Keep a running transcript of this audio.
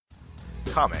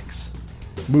Comics.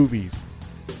 Movies.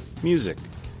 Music.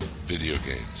 Video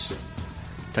games.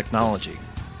 Technology.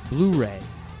 Blu-ray.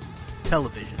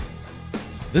 Television.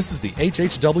 This is the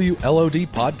HHW LOD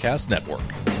Podcast Network.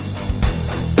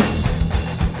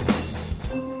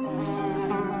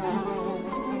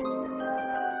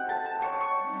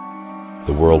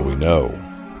 The world we know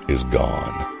is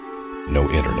gone. No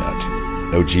internet,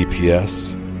 no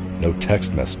GPS, no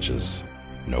text messages,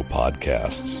 no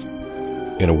podcasts.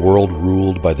 In a world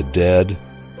ruled by the dead,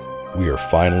 we are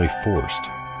finally forced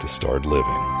to start living.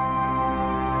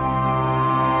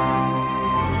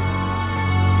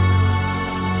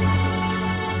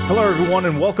 Hello, everyone,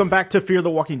 and welcome back to Fear the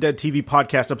Walking Dead TV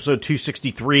Podcast, episode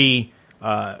 263.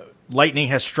 Lightning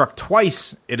has struck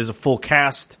twice. It is a full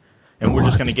cast, and we're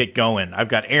just going to get going. I've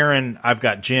got Aaron, I've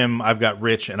got Jim, I've got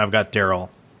Rich, and I've got Daryl.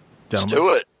 Let's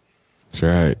do it. That's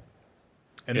right.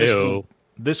 And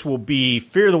this will be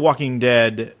Fear the Walking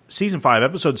Dead, Season 5,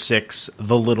 Episode 6,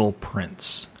 The Little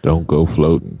Prince. Don't go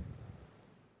floating.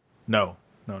 No.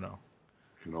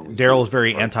 Daryl is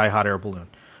very anti-hot air balloon.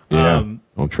 Yeah,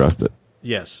 don't trust it.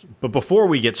 Yes, but before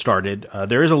we get started,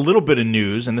 there is a little bit of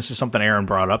news, and this is something Aaron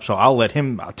brought up, so I'll let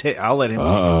him. I'll let him.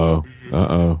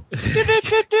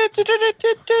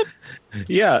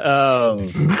 Yeah.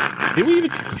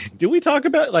 Did we talk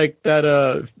about like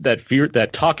that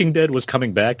Talking Dead was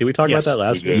coming back? Did we talk about that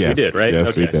last week? Yes. We did, right? Yes,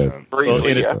 okay. we did.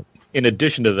 Well, in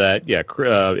addition to that,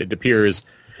 it appears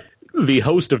the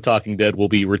host of Talking Dead will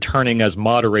be returning as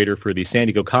moderator for the San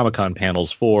Diego Comic-Con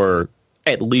panels for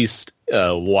at least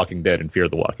Walking Dead and Fear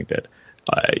the Walking Dead,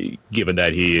 given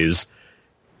that he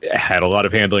had a lot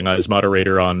of handling on his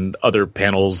moderator on other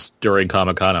panels during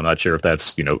Comic-Con. I'm not sure if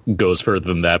that's, goes further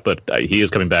than that, but he is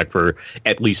coming back for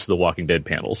at least the Walking Dead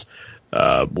panels,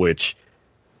 which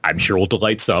I'm sure will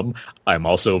delight some. I'm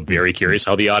also very curious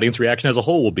how the audience reaction as a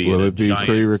whole will be. Will it be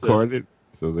pre-recorded?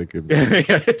 So they could...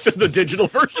 it's just a digital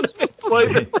version of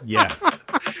it. Yeah.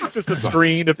 It's just a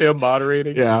screen of him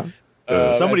moderating. Yeah.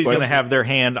 Somebody's going to have their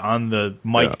hand on the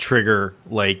mic trigger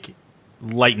like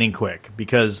lightning quick,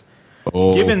 because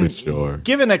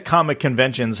given at comic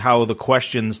conventions how the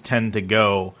questions tend to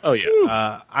go,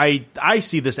 I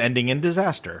see this ending in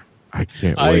disaster. I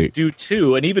can't wait. I do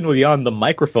too, and even beyond the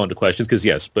microphone to questions, because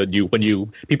yes, but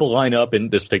when people line up, and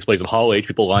this takes place in Hall H,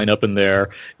 people line up in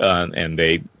there, and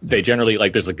they generally,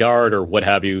 like, there's a guard or what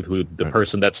have you, who the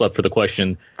person that's up for the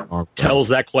question tells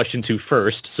that question to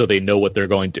first, so they know what they're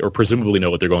going to, or presumably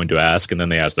know what they're going to ask, and then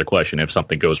they ask their question. If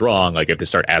something goes wrong, like if they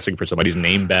start asking for somebody's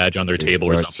name badge on their table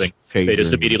or something, they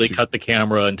just immediately cut the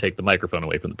camera and take the microphone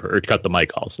away from or cut the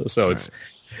mic also. So it's,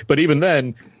 but even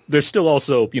then, there's still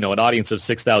also, an audience of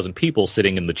 6,000 people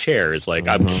sitting in the chairs. Like,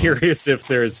 I'm curious if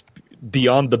there's,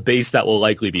 beyond the base that will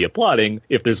likely be applauding,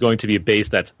 if there's going to be a base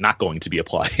that's not going to be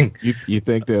applauding. You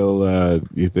think they'll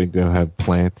have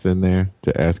plants in there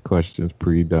to ask questions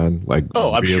pre-done? Like,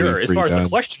 I'm really sure. As far as pre-done? the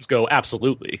questions go,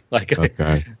 absolutely. Like,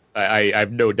 okay. I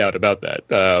have no doubt about that.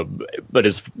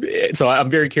 So I'm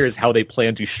very curious how they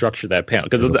plan to structure that panel.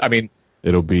 Because,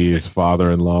 it'll be his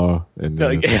father-in-law and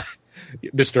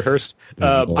Mr. Hurst.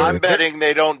 I'm betting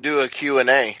they don't do a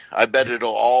Q&A. I bet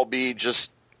it'll all be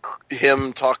just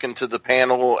him talking to the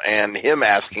panel and him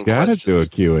asking questions. Gotta do a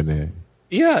Q&A.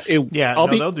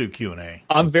 They'll do Q&A.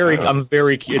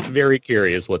 It's very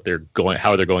curious how they're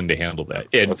going to handle that.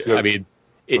 And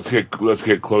Let's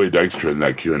get Chloe Dykstra in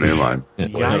that Q&A line.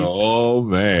 Oh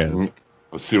man,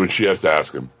 let's see what she has to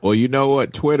ask him. Well, you know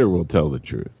what? Twitter will tell the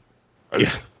truth. Yeah.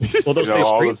 Well,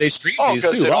 they stream these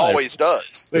too. It always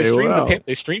does. They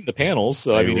stream the panels,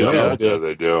 so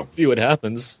they do. See what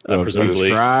happens. Presumably,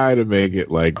 try to make it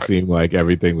seem like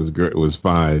everything was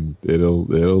fine.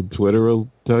 Twitter will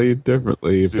tell you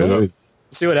differently.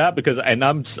 See what happens, because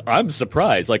I'm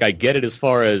surprised. Like, I get it as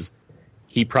far as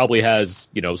he probably has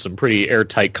some pretty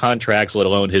airtight contracts, let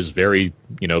alone his very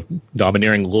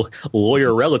domineering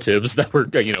lawyer relatives that were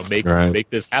make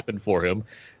this happen for him.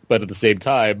 But at the same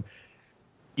time,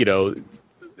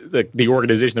 the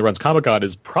organization that runs Comic-Con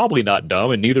is probably not dumb,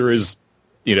 and neither is,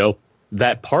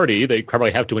 that party. They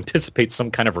probably have to anticipate some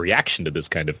kind of reaction to this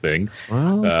kind of thing.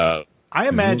 Well, I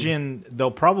imagine they'll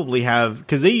probably have,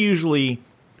 because they usually.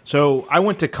 So I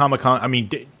went to Comic-Con. I mean,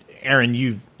 Aaron,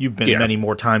 you've been many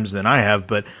more times than I have,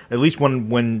 but at least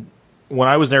when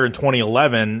I was there in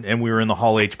 2011 and we were in the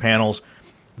Hall H panels,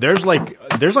 there's like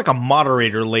a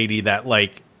moderator lady that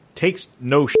takes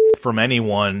no shit from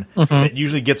anyone. That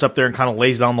usually gets up there and kind of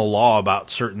lays down the law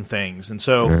about certain things. And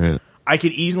so I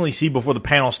could easily see before the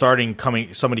panel starting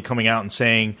somebody coming out and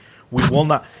saying,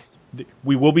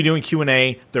 we will be doing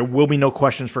Q&A. There will be no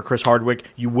questions for Chris Hardwick.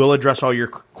 You will address all your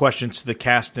questions to the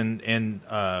cast and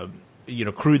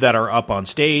crew that are up on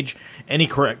stage. Any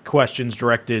correct questions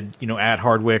directed, at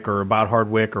Hardwick or about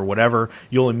Hardwick or whatever,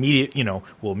 we'll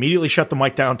immediately shut the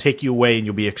mic down, take you away, and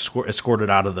you'll be escorted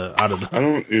out of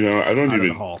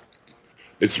the hall.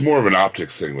 It's more of an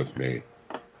optics thing with me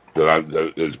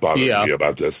that is bothering me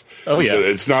about this. Oh yeah,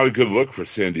 it's not a good look for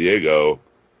San Diego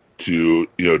to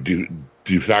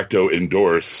de facto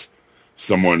endorse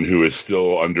someone who is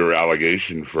still under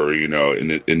allegation for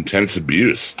intense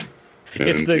abuse.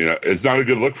 And, it's not a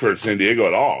good look for San Diego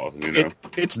at all.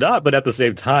 It's not, but at the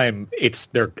same time,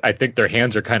 I think their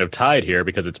hands are kind of tied here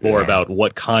because it's more about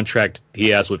what contract he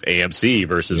has with AMC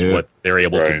versus what they're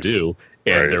able to do.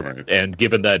 And and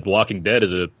given that Walking Dead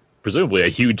is presumably a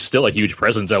huge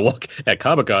presence at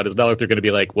Comic-Con, it's not like they're going to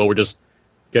be like, well, we're just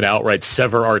going to outright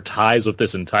sever our ties with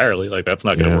this entirely. Like, that's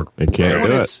not going to work. It can't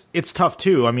do it. It's tough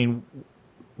too. I mean,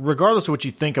 regardless of what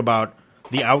you think about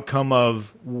the outcome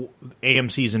of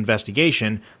AMC's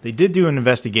investigation, they did do an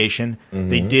investigation. Mm-hmm.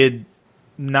 They did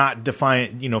not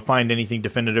find anything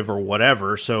definitive or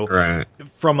whatever. So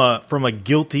from a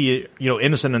guilty,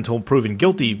 innocent until proven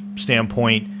guilty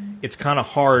standpoint, it's kind of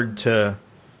hard to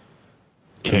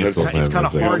cancel. It's kind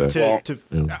of hard to.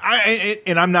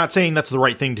 And I'm not saying that's the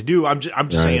right thing to do. I'm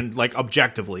just saying, like,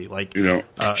 objectively, like,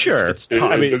 sure. It's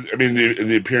tough. I mean,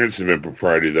 the appearance of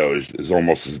impropriety though is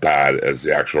almost as bad as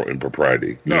the actual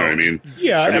impropriety. You know what I mean?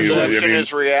 Yeah, perception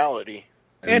is reality.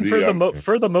 And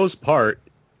for the most part,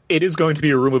 it is going to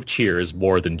be a room of cheers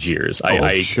more than jeers.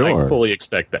 I fully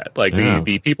expect that. Like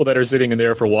the people that are sitting in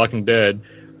there for Walking Dead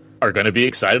are going to be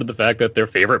excited at the fact that their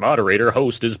favorite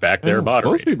host is back there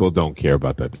moderating. Most people don't care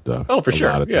about that stuff. Oh, for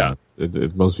sure. Yeah.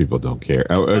 Most people don't care.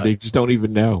 Or they just don't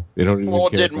even know. They don't even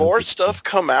care. Did more stuff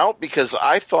come out? Because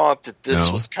I thought that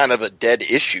this was kind of a dead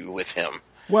issue with him.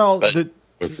 Well, with him,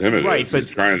 he's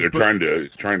trying to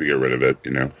get rid of it,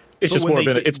 It's just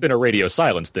it's been a radio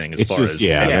silence thing as far as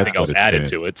anything else added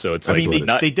to it. So it's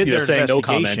they did their saying no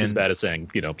comment as bad as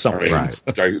saying, something.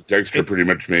 Right. Dexter pretty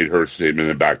much made her statement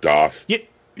and backed off. Yeah.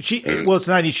 She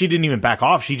didn't even back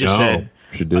off. She just said,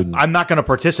 I'm not going to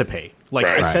participate. Like,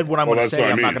 I said what I'm going to say,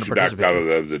 I'm not going to participate. She backed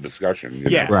out of the discussion.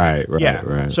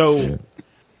 Right. So,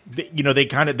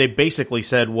 they basically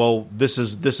said, well, this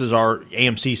is our,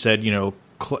 AMC said,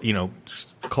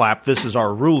 clap, this is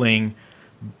our ruling,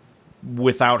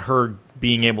 without her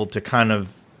being able to kind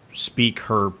of speak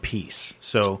her piece.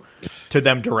 So, to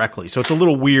them directly. So it's a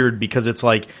little weird because it's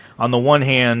like, on the one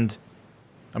hand,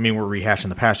 I mean, we're rehashing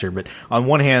the past here, but on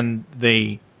one hand,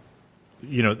 they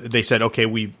said, okay,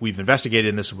 we've investigated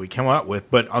and this is what we came out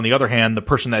with. But on the other hand, the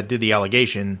person that did the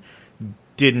allegation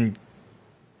didn't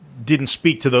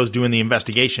speak to those doing the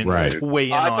investigation. Right.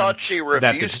 I thought she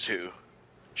refused to.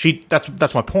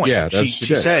 That's my point. Yeah,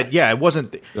 she said, it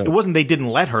wasn't they didn't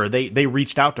let her. They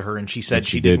reached out to her and she said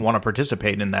she didn't want to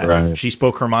participate in that. Right. She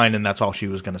spoke her mind and that's all she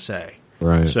was going to say.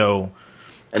 Right. So.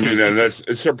 I mean,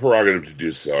 it's her prerogative to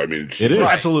do so. I mean, it is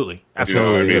absolutely.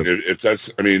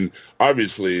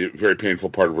 Obviously, a very painful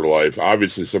part of her life.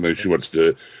 Obviously, something she wants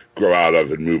to grow out of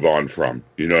and move on from.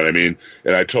 You know what I mean?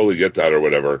 And I totally get that, or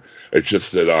whatever. It's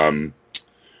just that,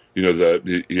 even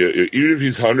if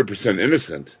he's 100%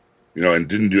 innocent, and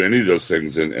didn't do any of those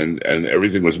things, and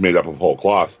everything was made up of whole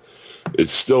cloth,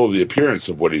 it's still the appearance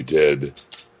of what he did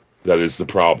that is the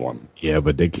problem. Yeah,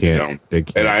 but they can't. They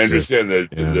can't. And I understand that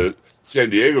the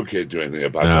San Diego can't do anything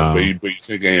about that, but you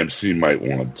think AMC might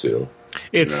want to.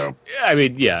 I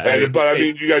mean, yeah. But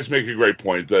you guys make a great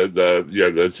point.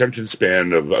 The attention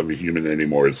span of a human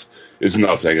anymore is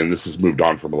nothing, and this has moved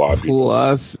on from a lot of people.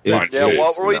 Plus,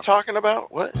 what were we talking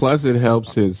about? What? Plus, it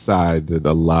helps his side that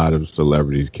a lot of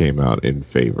celebrities came out in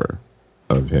favor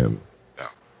of him. Yeah.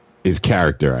 His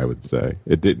character, I would say.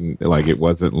 It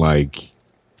wasn't like,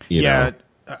 you know.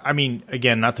 I mean,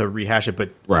 again, not to rehash it,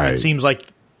 but it seems like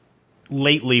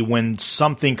lately when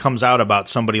something comes out about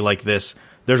somebody like this,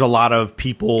 there's a lot of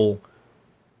people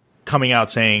coming out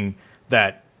saying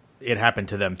that it happened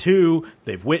to them too.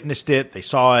 They've witnessed it. They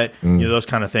saw it. Those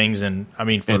kind of things. And I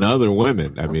mean, and other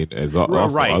women. I mean,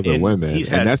 other women.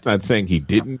 And that's not saying he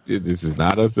didn't. This is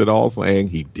not us at all saying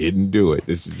he didn't do it.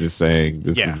 This is just saying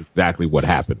this is exactly what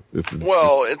happened. It's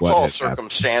all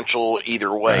circumstantial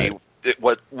either way. Right.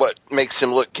 What makes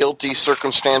him look guilty,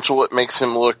 circumstantial. What makes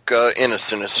him look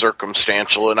innocent is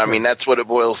circumstantial. And I mean, that's what it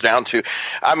boils down to.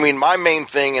 I mean, my main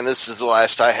thing, and this is the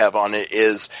last I have on it,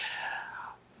 is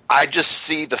I just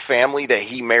see the family that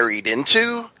he married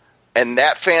into, and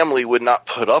that family would not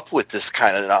put up with this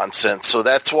kind of nonsense. So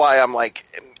that's why I'm like,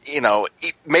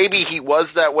 maybe he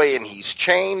was that way and he's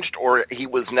changed, or he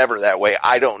was never that way.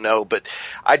 I don't know. But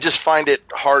I just find it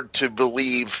hard to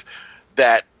believe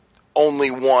that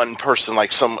only one person,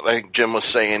 like Jim was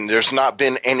saying, there's not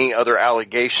been any other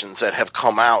allegations that have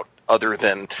come out other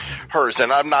than hers.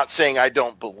 And I'm not saying I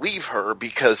don't believe her,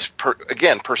 because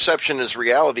again, perception is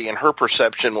reality, and her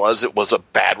perception was it was a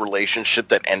bad relationship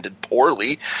that ended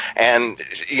poorly, and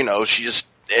she has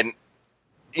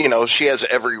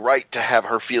every right to have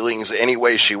her feelings any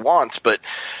way she wants. But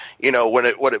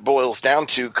what it boils down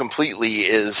to completely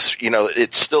is,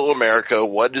 it's still America.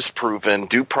 What is proven,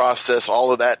 due process,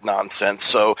 all of that nonsense.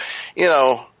 So,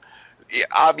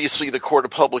 obviously the court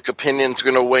of public opinion is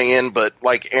going to weigh in, but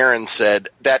like Aaron said,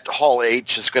 that Hall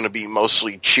H is going to be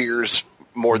mostly cheers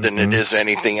more than it is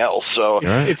anything else. So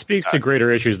it speaks to greater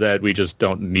issues that we just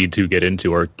don't need to get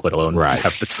into, or let alone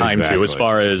have the time to, as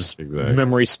far as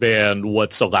memory span,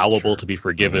 what's allowable to be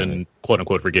forgiven, quote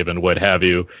unquote forgiven, what have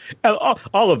you.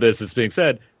 All of this is being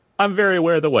said. I'm very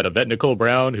aware that Yvette Nicole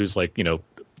Brown, who's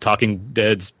Talking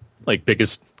Dead's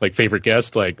biggest favorite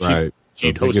guest,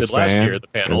 she hosted last year the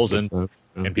panels, and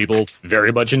people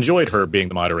very much enjoyed her being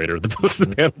the moderator of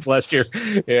the panels last year.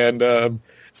 And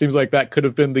seems like that could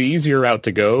have been the easier route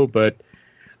to go, but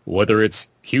whether it's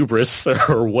hubris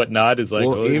or whatnot is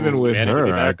even with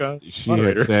her, she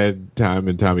has said time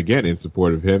and time again in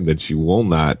support of him that she will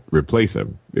not replace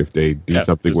him if they do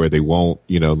something where they won't,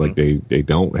 they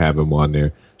don't have him on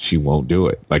there. She won't do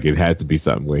it. It had to be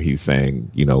something where he's saying,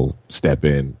 step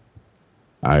in.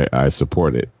 I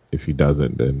support it. If he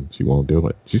doesn't, then she won't do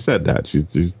it. She said that.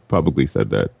 She's publicly said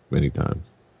that many times.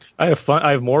 I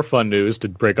have more fun news to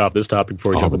break off this topic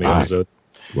before we jump in the episode.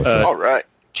 All right.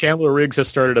 Chandler Riggs has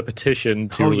started a petition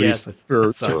to release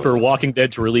for Walking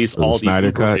Dead to release all the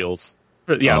blooper reels.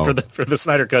 For the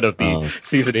Snyder cut of the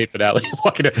season 8 finale,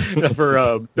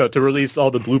 to release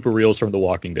all the blooper reels from The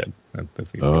Walking Dead.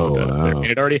 Wow. And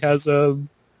it already has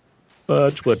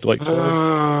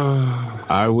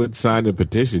I would sign a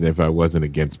petition if I wasn't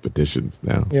against petitions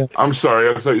now. Yeah. I'm sorry.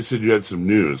 I thought you said you had some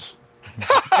news.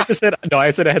 I said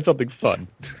I had something fun.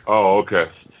 Oh, okay.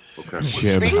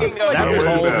 Speaking of,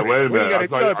 wait a minute.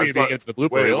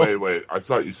 I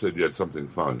thought you said you had something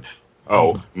fun.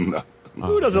 Oh, no.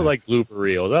 Who doesn't like blooper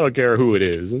reels? I don't care who it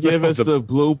is. Give us the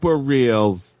blooper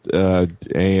reels,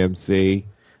 AMC.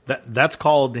 That's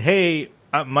called, hey,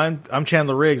 I'm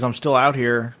Chandler Riggs. I'm still out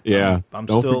here. Yeah.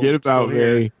 Don't forget about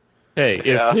me. Hey,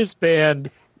 if his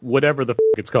band, whatever the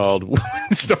it's called,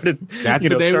 started, that's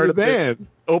the name of the band,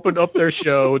 opened up their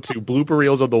show to blooper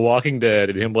reels of The Walking Dead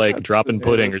and him dropping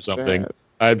pudding or something,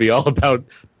 I'd be all about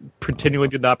continuing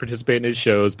to not participate in his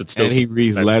shows, but still. And he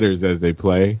reads letters as they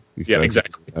play.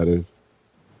 Exactly. Letters.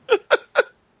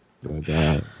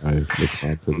 I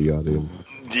respond to the audience.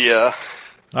 Yeah.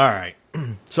 All right.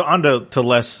 So on to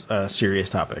less serious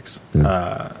topics. Let's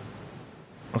talk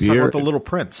about The Little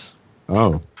Prince.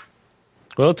 Oh.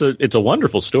 Well, it's a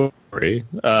wonderful story.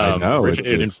 I know.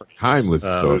 It's a timeless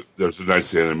story. There's a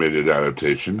nice animated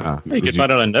adaptation. You can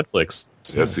find it on Netflix.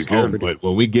 Yes, you can. But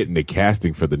when we get into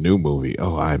casting for the new movie,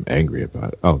 I'm angry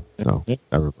about it. Oh, no.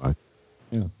 Never mind.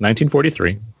 Yeah.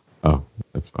 1943. Oh,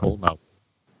 that's fine. Old mouth.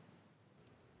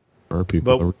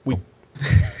 But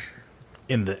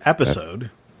in the episode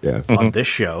on this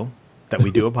show that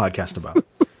we do a podcast about.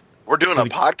 We're doing a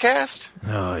podcast?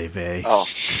 Oh, Yves. Oh.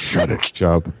 Shut it,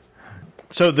 Chubb.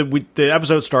 So the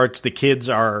episode starts, the kids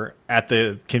are at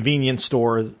the convenience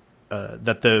store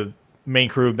that the main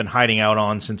crew have been hiding out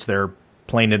on since their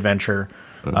plane adventure.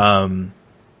 And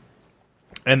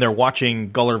they're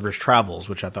watching Gulliver's Travels,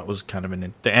 which I thought was kind of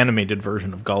the animated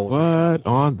version of Gulliver's. What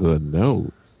on the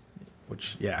nose?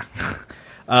 Which, yeah.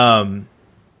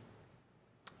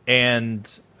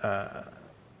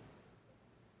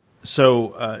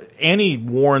 So Annie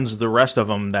warns the rest of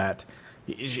them that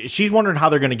she's wondering how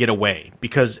they're going to get away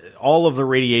because all of the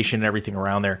radiation and everything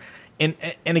around there. And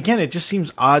again, it just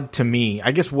seems odd to me.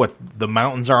 I guess the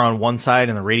mountains are on one side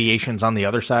and the radiation's on the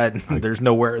other side. There's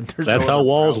nowhere. That's how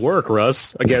walls work,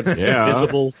 Russ, against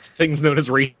invisible things known as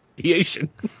radiation.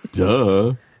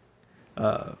 Duh.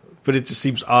 But it just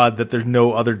seems odd that there's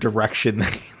no other direction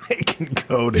they can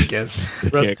go to get.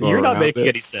 Russ, you're not making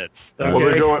any sense.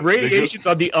 Okay? Well, radiation's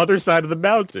on the other side of the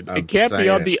mountain. It can't be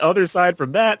on the other side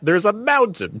from that. There's a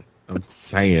mountain. I'm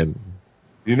saying.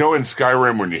 You know in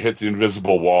Skyrim when you hit the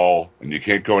invisible wall and you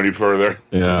can't go any further?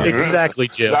 Yeah. Exactly,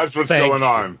 Jim. That's what's going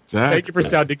on. Exactly. Thank you for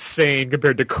sounding sane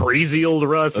compared to crazy old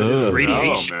Russ and his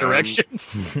radiation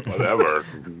directions. Whatever.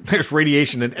 There's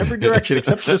radiation in every direction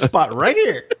except for this spot right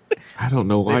here. I don't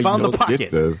know why they found you don't the pocket. Get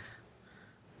this.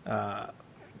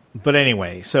 But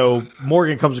anyway, so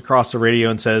Morgan comes across the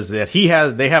radio and says that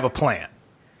they have a plan.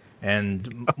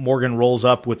 And Morgan rolls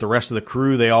up with the rest of the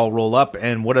crew. They all roll up,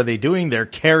 and what are they doing? They're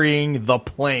carrying the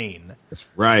plane.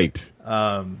 That's right.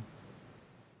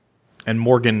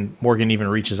 Morgan even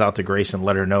reaches out to Grace and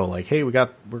let her know, like, hey, we're going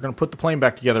to put the plane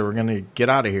back together. We're going to get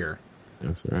out of here.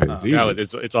 That's right.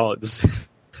 It's all. This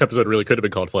episode really could have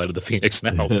been called Flight of the Phoenix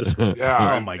now.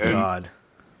 Yeah. Oh my God.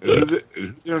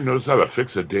 Who knows how to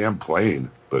fix a damn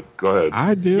plane? But go ahead.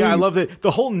 I do. Yeah, I love that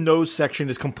the whole nose section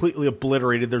is completely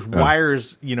obliterated. There's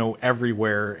wires,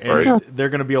 everywhere, and they're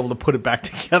going to be able to put it back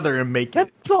together and make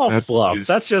it. That's all fluff.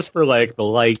 That's just for like the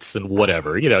lights and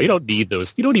whatever. You don't need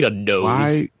those. You don't need a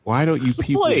nose. Why don't you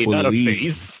people Plane, believe not a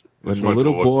face. when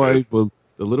the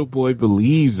little boy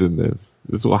believes in this?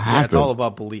 This will happen. Yeah, it's all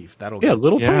about belief.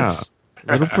 Little Prince.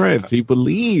 Little Prince. He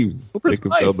believes they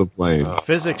can build the plane.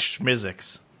 Physics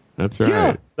schmizics. That's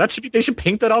right. Yeah, they should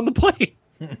paint that on the plane.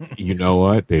 You know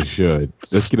what? They should.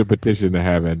 Let's get a petition to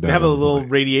have it done. They have a little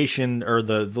radiation or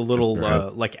the little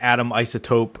like atom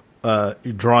isotope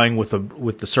drawing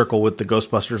with the circle with the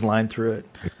Ghostbusters line through it.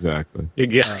 Exactly.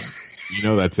 Yeah.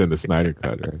 That's in the Snyder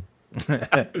Cut,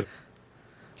 right?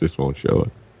 Just won't show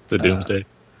it. It's a doomsday.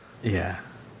 Yeah.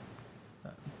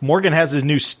 Morgan has his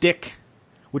new stick,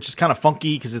 which is kind of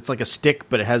funky because it's like a stick,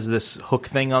 but it has this hook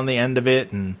thing on the end of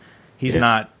it, and he's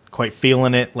not quite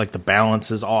feeling it. Like the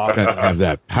balance is off. Doesn't have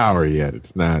that power yet.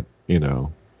 It's not,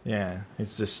 Yeah,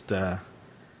 it's just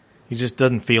he just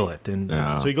doesn't feel it, and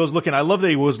No. so he goes looking. I love that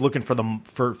he was looking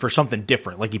for something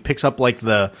different. Like he picks up like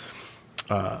the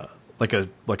like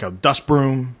a dust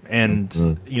broom, and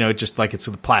just like it's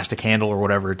a plastic handle or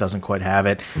whatever. It doesn't quite have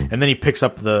it, and then he picks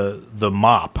up the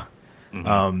mop,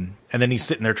 and then he's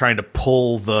sitting there trying to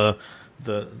pull the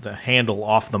handle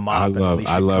off the mop. I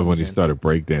love when he started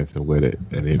breakdancing with it,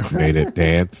 and he made it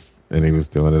dance, and he was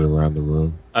doing it around the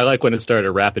room. I like when it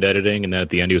started rapid editing, and then at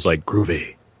the end he was like,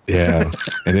 groovy. Yeah,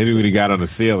 and then when he got on the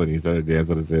ceiling, he started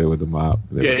dancing on the ceiling with the mop.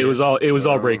 Yeah, it was all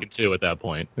breaking too at that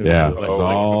point. It was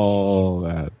all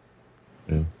that.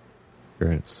 Yeah,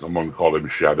 great. Someone called him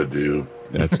Shabadoo.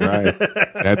 That's right.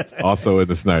 That's also in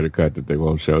the Snyder Cut that they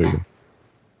won't show you.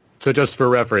 So just for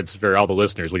reference, for all the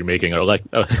listeners, when you're making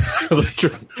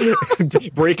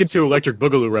break into Electric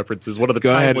Boogaloo references, one of the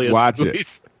Go ahead and timeliest watch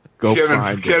movies. it. Go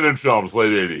find it. Canon Films,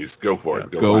 late 80s. Go for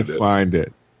it. Go find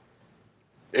it.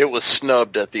 It was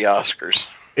snubbed at the Oscars.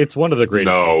 It's one of the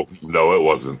greatest. No, it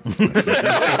wasn't.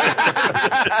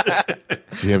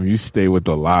 Jim, you stay with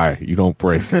the lie. You don't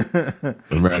break no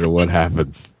matter what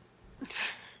happens.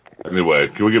 Anyway,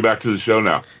 can we get back to the show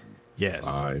now? Yes.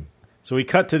 Fine. So we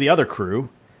cut to the other crew,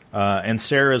 and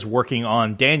Sarah's working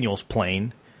on Daniel's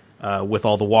plane with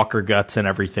all the walker guts and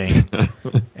everything.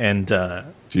 And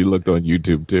she looked on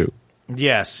YouTube too.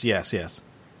 Yes.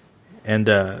 And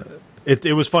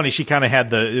it was funny. She kind of had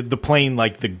the plane,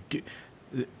 like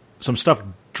some stuff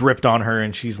dripped on her,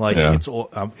 and she's like, it's oil.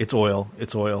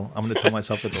 I'm going to tell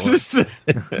myself it's oil.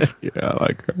 Yeah, I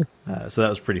like her. So that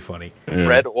was pretty funny. Yeah.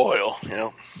 Red oil.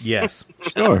 Yes.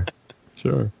 Sure.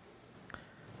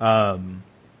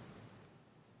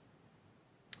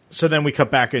 So then we cut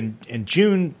back, and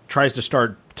June tries to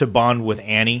start to bond with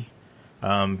Annie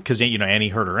because Annie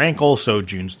hurt her ankle, so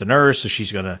June's the nurse, so she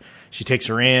takes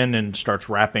her in and starts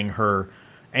wrapping her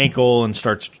ankle and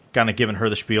starts kind of giving her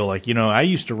the spiel like, I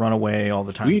used to run away all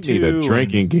the time we too. We need a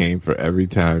drinking game for every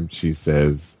time she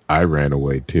says, I ran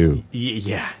away too.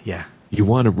 Yeah. You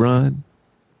want to run?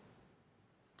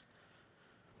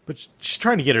 But she's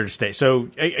trying to get her to stay. So,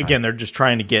 again, they're just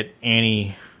trying to get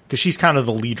Annie, because she's kind of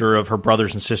the leader of her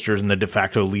brothers and sisters and the de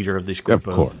facto leader of this group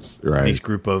of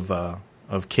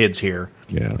kids here.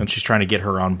 Yeah. And she's trying to get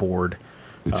her on board.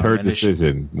 It's her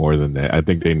decision more than that. I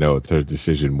think they know it's her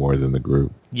decision more than the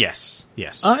group. Yes.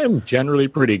 I'm generally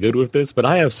pretty good with this, but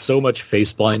I have so much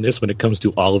face blindness when it comes to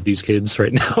all of these kids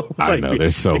right now. I know,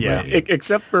 there's so many.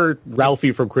 Except for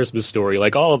Ralphie from Christmas Story.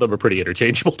 Like, all of them are pretty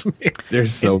interchangeable to me.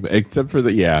 There's so many. Except for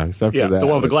that. The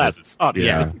one with the glasses.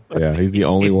 Yeah, he's the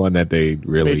only one that they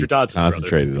really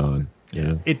concentrated on.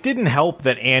 Yeah. It didn't help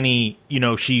that Annie,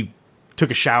 she took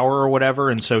a shower or whatever,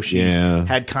 and so she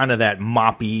had kind of that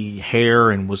moppy hair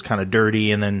and was kind of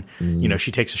dirty, and then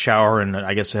she takes a shower and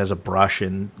I guess has a brush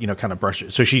and kind of brush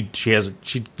it. So she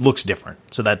looks different,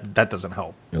 so that doesn't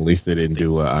help. At least they didn't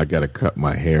do I gotta cut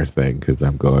my hair thing because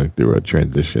I'm going through a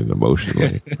transition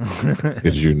emotionally,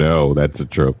 because that's a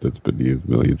trope that's been used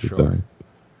millions of times.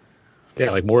 Yeah,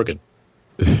 like Morgan.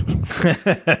 He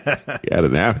had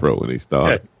an afro when he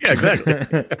started. Yeah,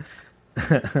 exactly.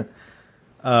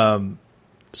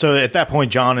 So at that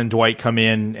point, John and Dwight come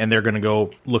in, and they're going to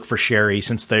go look for Sherry,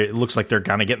 since it looks like they're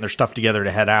kind of getting their stuff together to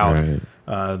head out. Right.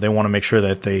 They want to make sure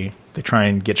that they try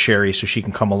and get Sherry so she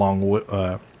can come along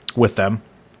with them.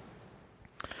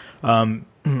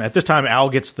 At this time, Al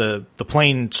gets the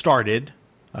plane started.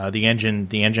 The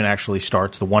engine actually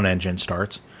starts. The one engine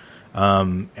starts.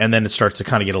 And then it starts to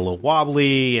kind of get a little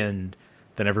wobbly, and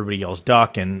then everybody yells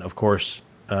duck, and of course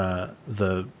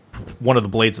one of the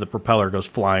blades of the propeller goes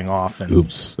flying off. And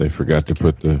oops, they forgot to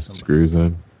put the screws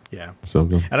in. Yeah.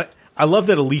 Something. And I love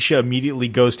that Alicia immediately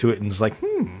goes to it and is like,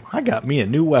 I got me a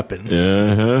new weapon.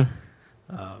 Uh-huh.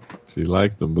 She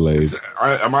likes the blades.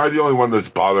 Am I the only one that's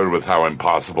bothered with how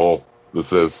impossible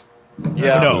this is?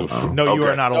 Yeah. No, you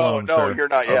are not alone, no, sir. you're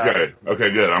not. Yeah.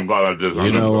 Okay, good. I'm glad I did.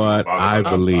 You know what? I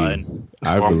believe.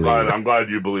 I'm glad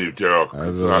you believe, Gerald.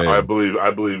 I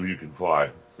believe you can fly.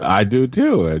 I do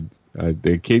too.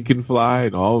 The kid can fly,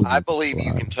 and all. I believe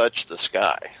you can touch the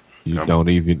sky. You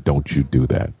don't you do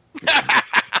that.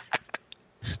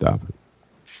 Stop it.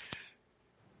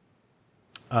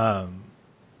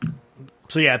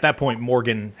 So yeah, at that point,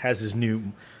 Morgan has his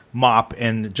new mop,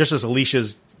 and just as Alicia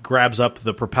grabs up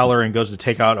the propeller and goes to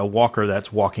take out a walker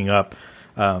that's walking up,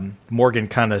 Morgan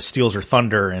kind of steals her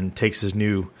thunder and takes his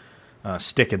new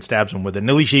stick and stabs him with it. And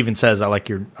Alicia even says, "I like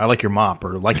your mop,"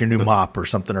 or "like your new mop," or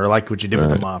something, or "like what you did with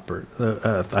the mop." Or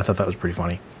I thought that was pretty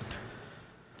funny.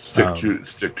 Stick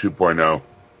 2.0.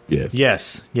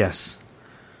 Yes.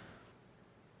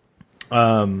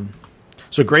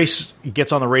 So Grace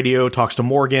gets on the radio, talks to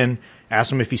Morgan,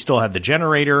 asks him if he still had the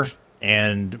generator,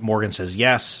 and Morgan says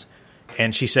yes.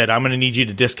 And she said, "I'm going to need you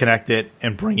to disconnect it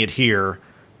and bring it here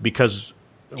because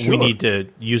we need to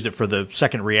use it for the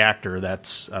second reactor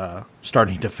that's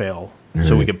starting to fail,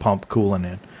 so we can pump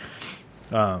coolant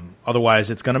in. Otherwise,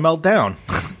 it's going to melt down."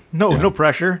 No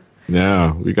pressure.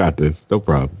 No, we got this. No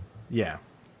problem. Yeah.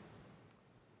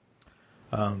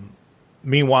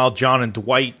 Meanwhile, John and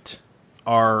Dwight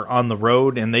are on the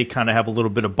road, and they kind of have a little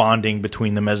bit of bonding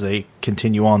between them as they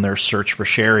continue on their search for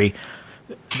Sherry.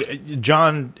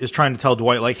 John is trying to tell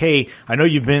Dwight, like, "Hey, I know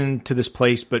you've been to this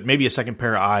place, but maybe a second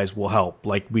pair of eyes will help.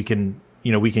 Like, we can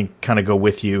kind of go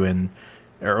with you,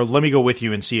 or let me go with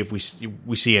you and see if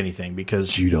we see anything,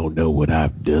 because you don't know what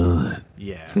I've done."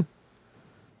 Yeah.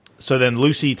 So then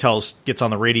Lucy gets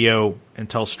on the radio and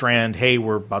tells Strand, "Hey,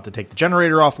 we're about to take the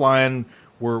generator offline.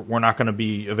 We're not going to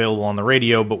be available on the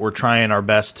radio, but we're trying our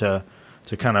best to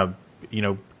kind of,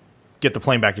 get the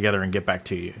plane back together and get back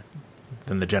to you."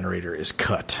 Then the generator is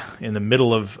cut in the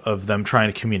middle of them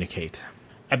trying to communicate.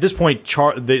 At this point,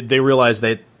 they realize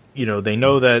that, they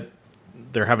know that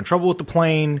they're having trouble with the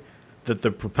plane, that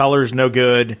the propeller's no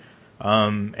good.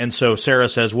 And so Sarah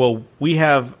says, "Well, we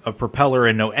have a propeller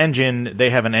and no engine. They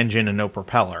have an engine and no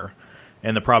propeller.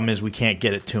 And the problem is we can't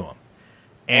get it to them."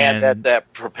 And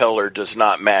that propeller does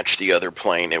not match the other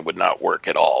plane. It would not work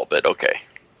at all, but okay.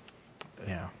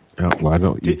 Yeah. Why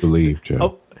don't you believe, Joe?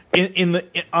 Oh,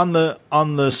 on the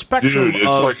spectrum, dude,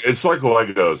 it's like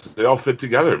Legos. They all fit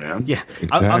together, man. Yeah,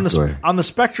 exactly. On the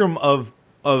spectrum of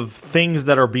things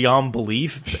that are beyond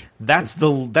belief, that's the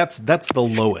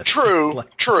lowest.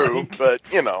 True, but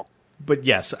But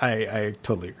yes, I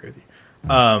totally agree with you.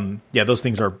 Yeah, those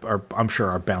things are I'm sure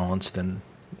are balanced, and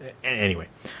anyway.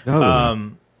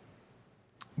 But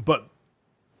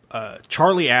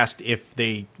Charlie asked if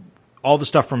all the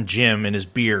stuff from Jim and his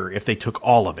beer, if they took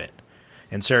all of it.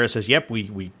 And Sarah says, "Yep,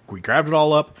 we grabbed it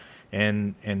all up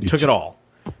and took it all."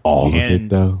 All of it,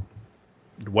 though?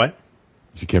 What?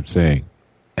 She kept saying,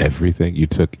 everything? You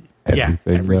took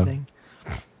everything? Yeah, everything.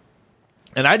 Though?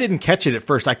 And I didn't catch it at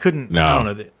first. I couldn't. No. I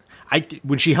don't know.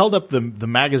 When she held up the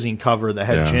magazine cover that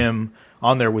had Jim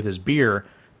on there with his beer,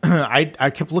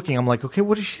 I kept looking. I'm like, okay,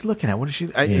 what is she looking at? What is she?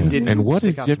 It didn't. And what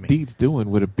is Jim Deeds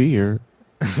doing with a beer?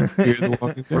 What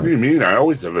do you mean? I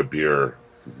always have a beer.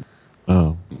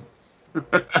 Oh. I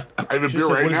have a beer right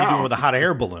now. What is he doing with a hot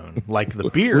air balloon? Like the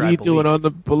beer, What are you doing on the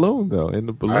balloon, though? In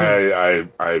the balloon? I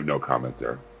have no comment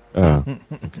there. Oh,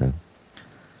 okay.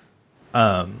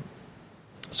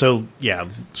 So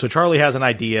Charlie has an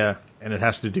idea, and it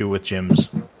has to do with Jim's,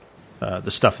 the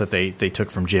stuff that they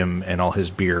took from Jim and all his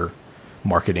beer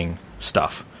marketing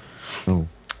stuff. Oh.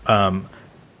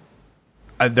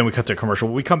 Then we cut to a commercial.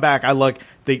 When we come back,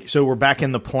 so we're back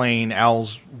in the plane.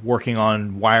 Al's working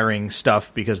on wiring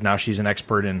stuff because now she's an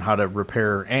expert in how to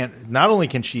repair. And not only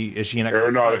is she an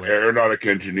expert aeronautic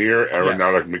engineer,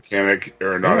 aeronautic mechanic,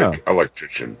 aeronautic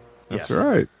electrician. That's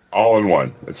right. All in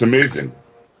one. It's amazing.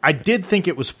 I did think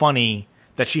it was funny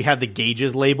that she had the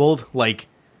gauges labeled like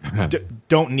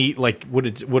don't need, like what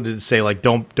did it say, like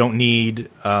don't need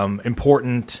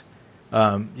important.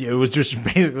 It was just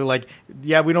basically like,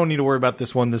 yeah, we don't need to worry about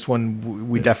this one. This one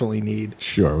we definitely need.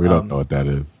 Sure, we don't know what that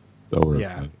is. Don't worry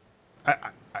yeah, about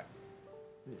it.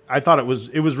 I thought it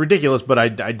was ridiculous, but I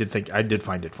did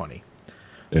find it funny.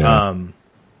 Yeah.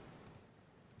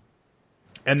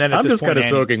 And then I'm just kind of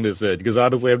soaking this in because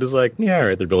honestly, I'm just like, yeah, all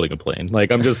right, they're building a plane.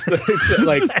 Like, I'm just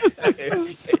like,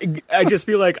 I just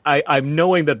feel like I'm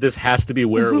knowing that this has to be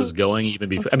where it was going even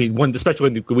before. I mean, especially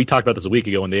when we talked about this a week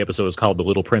ago when the episode was called The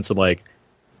Little Prince, I'm like,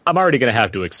 I'm already going to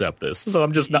have to accept this. So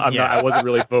I'm just not, I wasn't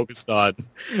really focused on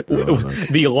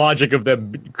the logic of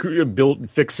them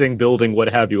building, what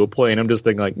have you, a plane. I'm just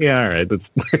thinking like, yeah, all right,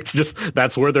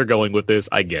 that's where they're going with this.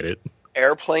 I get it.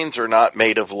 Airplanes are not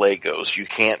made of Legos. You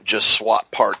can't just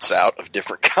swap parts out of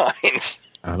different kinds.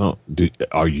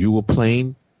 Are you a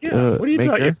plane? Yeah. What are you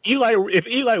talking? If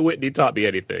Eli Whitney taught me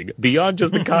anything beyond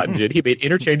just the cotton gin, he made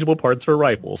interchangeable parts for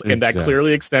rifles, and that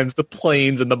clearly extends to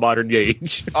planes in the modern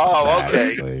age. Oh,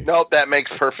 okay. No, that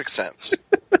makes perfect sense.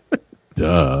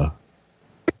 Duh.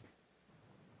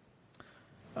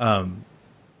 So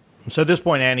at this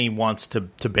point, Annie wants to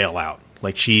bail out.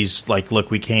 Like, she's like, look,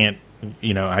 we can't.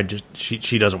 You know,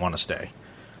 she doesn't want to stay.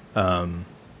 And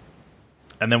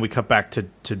then we cut back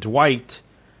to Dwight,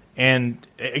 and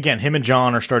again, him and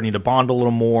John are starting to bond a little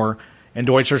more, and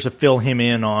Dwight starts to fill him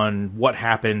in on what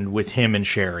happened with him and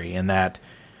Sherry, and that,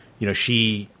 you know,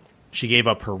 she gave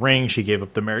up her ring, she gave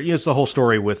up the marriage. It's the whole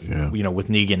story with with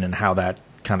Negan and how that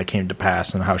kind of came to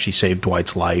pass, and how she saved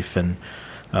Dwight's life, and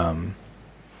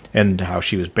how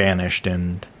she was banished,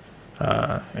 and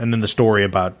then the story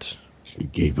about. She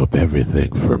gave up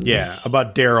everything for me. Yeah,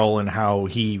 about Daryl and how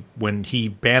when he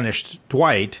banished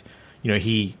Dwight, you know,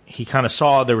 he kind of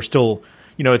saw there was still,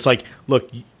 you know, it's like,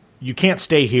 look, you can't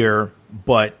stay here,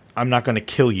 but I'm not going to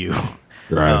kill you.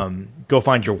 Right. Go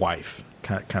find your wife,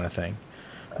 kind of thing.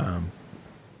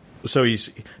 So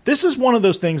this is one of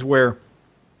those things where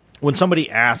when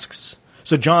somebody asks,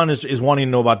 so John is wanting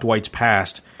to know about Dwight's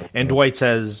past, and Dwight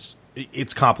says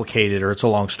it's complicated or it's a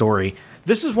long story.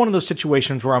 This is one of those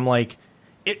situations where I'm like,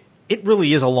 it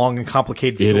really is a long and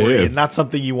complicated story, and not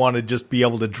something you want to just be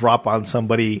able to drop on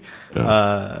somebody.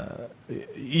 But do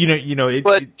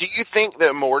you think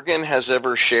that Morgan has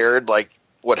ever shared like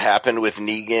what happened with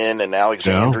Negan and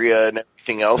Alexandria and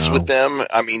everything else with them?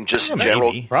 I mean, just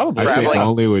general, probably. I think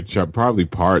only with probably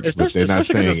parts, but they're not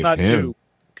saying it's him.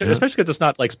 Especially because it's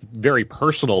not like very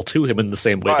personal to him in the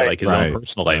same way that like his own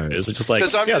personal life is. It's just like,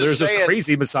 there's this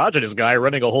crazy misogynist guy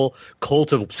running a whole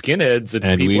cult of skinheads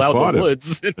and people out in the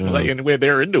woods, and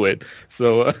they're into it.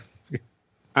 So,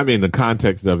 I mean, the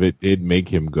context of it did make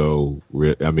him go.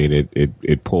 I mean,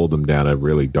 it pulled him down a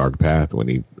really dark path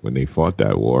when they fought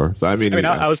that war. So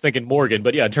I was thinking Morgan,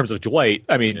 but yeah, in terms of Dwight,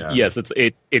 I mean, yes,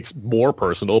 it's more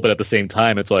personal, but at the same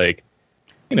time, it's like.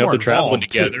 You know, they're traveling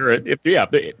together.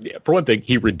 For one thing,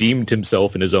 he redeemed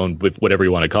himself in his own, with whatever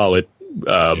you want to call it,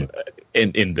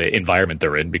 in the environment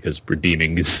they're in, because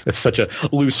redeeming is such a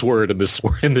loose word in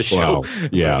the show.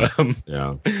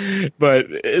 Wow.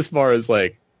 But as far as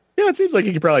like, it seems like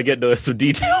you could probably get into some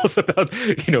details about,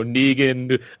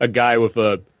 Negan, a guy with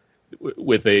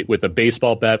a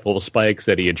baseball bat full of spikes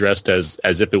that he addressed as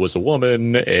if it was a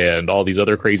woman, and all these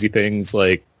other crazy things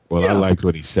like. Well, I liked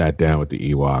when he sat down with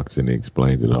the Ewoks and he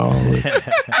explained it all.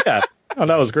 That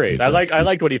was great. I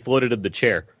liked when he floated in the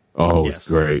chair. Oh, it's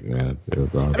great, man. It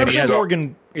was awesome. And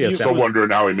Morgan, still wondering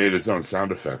how he made his own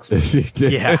sound effects.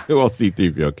 Yeah. Well,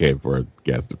 C-3PO came for a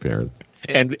guest appearance.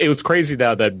 And it was crazy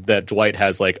now that Dwight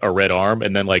has like a red arm,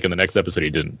 and then like in the next episode he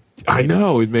didn't. I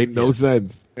know, it made no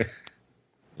sense.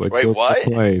 Like, wait, what?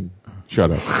 Plane.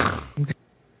 Shut up.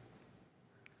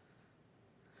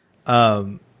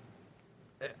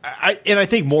 I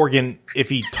think Morgan, if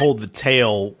he told the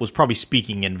tale, was probably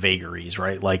speaking in vagaries,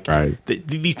 right? Like,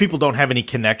 these people don't have any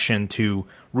connection to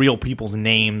real people's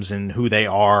names and who they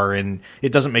are, and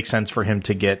it doesn't make sense for him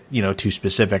to get, too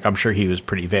specific. I'm sure he was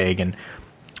pretty vague. And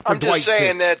I'm just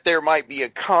saying that there might be a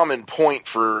common point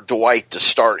for Dwight to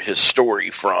start his story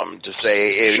from, to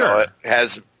say,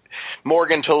 has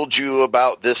Morgan told you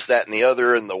about this, that, and the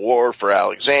other, and the war for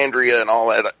Alexandria and all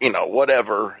that,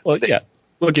 whatever. Well,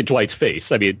 Look at Dwight's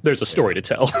face. I mean, there's a story to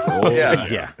tell. So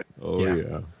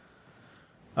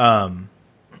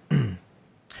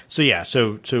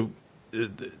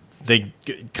they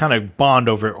kind of bond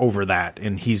over that,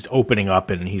 and he's opening up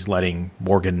and he's letting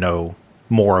Morgan know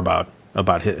more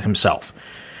about himself.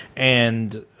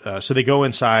 And so they go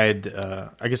inside.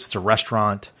 I guess it's a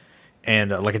restaurant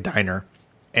and like a diner,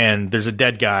 and there's a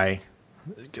dead guy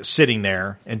sitting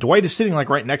there, and Dwight is sitting like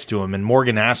right next to him, and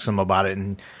Morgan asks him about it,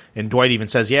 and Dwight even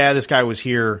says, yeah, this guy was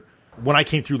here when I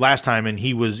came through last time, and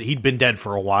he'd been dead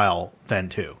for a while then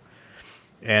too.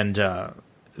 And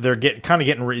they're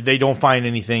getting they don't find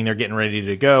anything, they're getting ready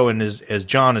to go, and as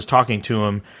John is talking to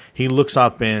him, he looks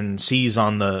up and sees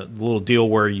on the little deal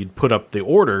where you'd put up the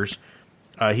orders,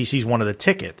 he sees one of the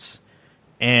tickets,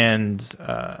 and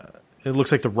it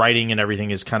looks like the writing and everything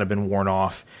has kind of been worn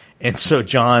off. And so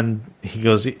John,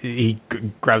 he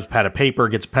grabs a pad of paper,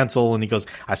 gets a pencil, and he goes,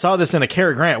 I saw this in a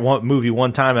Cary Grant movie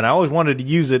one time, and I always wanted to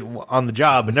use it on the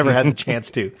job, but never had the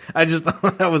chance to. I just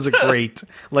thought that was a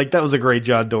great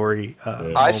John Dory.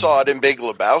 I saw it in Big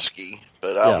Lebowski,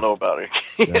 but I don't know about it.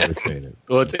 Never seen it.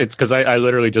 Well, it's because I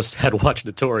literally just had watched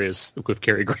Notorious with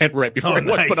Cary Grant right before I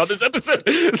put on this episode.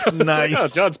 So nice.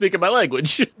 Like, John's speaking my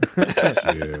language.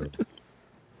 Yeah.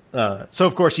 So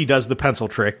of course he does the pencil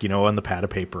trick, on the pad of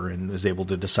paper, and is able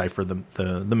to decipher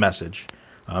the message.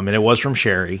 And it was from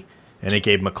Sherry, and it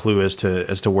gave him a clue as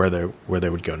to where they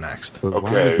would go next. But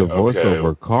why is the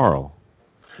voiceover Carl?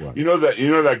 What? You know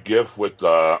that GIF with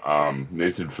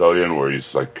Nathan Fillion where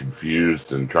he's like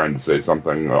confused and trying to say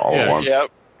something all at once.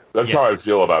 Yep. That's how I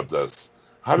feel about this.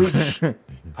 How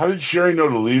did Sherry know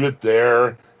to leave it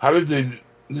there? How did they?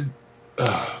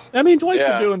 I mean, Dwight's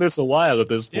been doing this a while at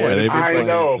this point. Yeah, I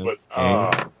know,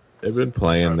 but they've been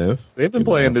playing this. They've been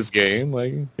playing this game,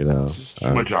 like just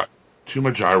too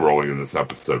much eye rolling in this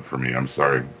episode for me. I'm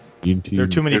sorry. There are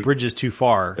too many bridges too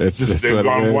far. It's just they've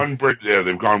gone one bridge. Yeah,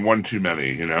 they've gone one too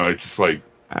many. It's just like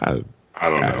I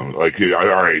don't know. Like, all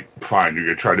right, fine. You're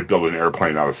gonna try to build an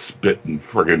airplane out of spit and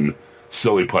friggin'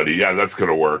 silly putty. Yeah, that's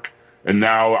gonna work. And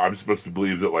now I'm supposed to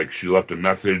believe that like she left a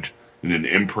message in an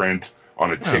imprint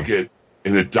on a ticket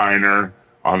in a diner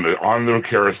on the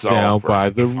carousel down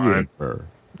by the river.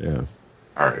 Yes.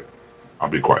 All right, I'll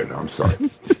be quiet now. I'm sorry.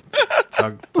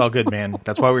 It's all good, man.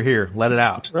 That's why we're here. Let it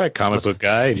out. Right, comic book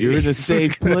guy. You're in a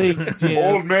safe place, Jim.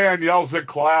 Old man yells at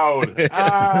cloud.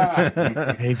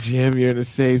 Hey, Jim, you're in a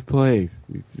safe place.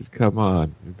 You just come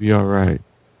on. It'll be all right.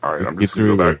 All right, I'm just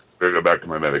going to go back to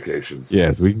my medications.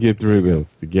 Yes, we can get through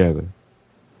this together.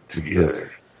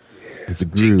 It's a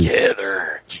groove.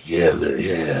 Together,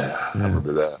 yeah. I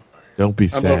remember that. Don't be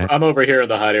sad. I'm over here in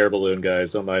the hot air balloon,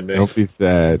 guys. Don't mind me. Don't be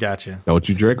sad. Gotcha. Don't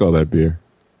you drink all that beer.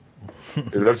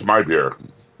 That's my beer.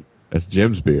 That's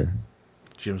Jim's beer.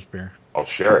 Jim's beer. I'll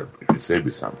share it if you save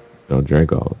me some. Don't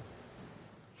drink all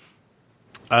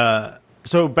of it.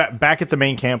 So back at the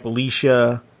main camp,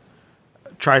 Alicia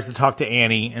tries to talk to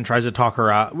Annie and tries to talk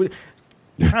her out.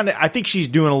 I think she's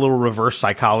doing a little reverse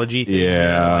psychology thing.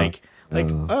 Yeah.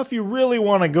 If you really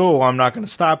want to go, I'm not going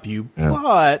to stop you. Yeah.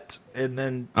 But, and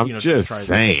then, I'm just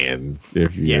saying,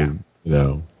 if you,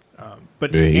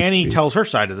 But Annie tells her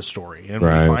side of the story, and we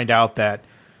find out that,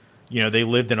 they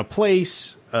lived in a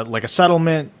place, like a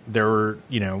settlement. There were,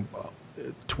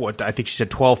 I think she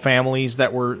said 12 families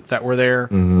that were there.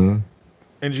 Mm-hmm.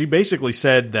 And she basically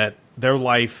said that their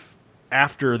life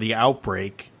after the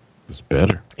outbreak was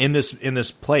better in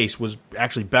this place was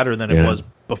actually better than it was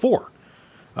before.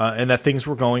 And that things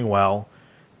were going well,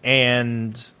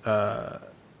 and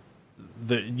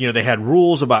they had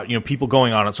rules about people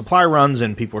going on supply runs,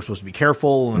 and people were supposed to be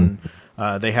careful, and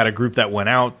they had a group that went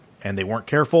out and they weren't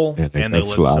careful, and they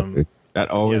lived some. That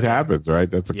always happens,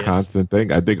 right? That's a constant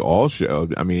thing. I think all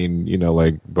shows. I mean,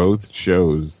 like both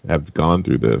shows have gone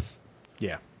through this.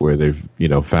 Yeah, where they've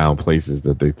found places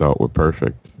that they thought were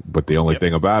perfect, but the only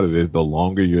thing about it is the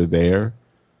longer you're there,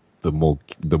 the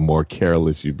more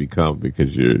careless you become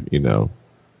because you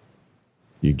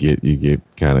get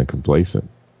kind of complacent.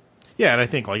 Yeah, and I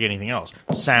think like anything else,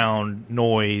 sound,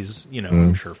 noise,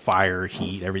 I'm sure fire,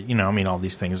 heat, all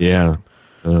these things. Yeah.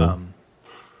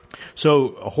 So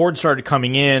a horde started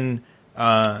coming in.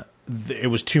 It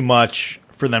was too much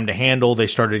for them to handle. They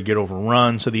started to get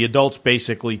overrun. So the adults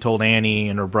basically told Annie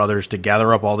and her brothers to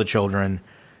gather up all the children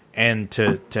and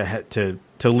to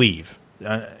leave.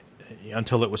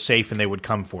 Until it was safe and they would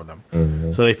come for them.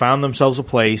 Mm-hmm. So they found themselves a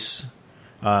place,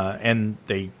 and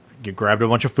they grabbed a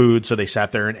bunch of food. So they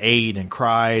sat there and ate and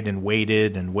cried and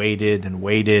waited and waited and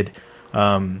waited,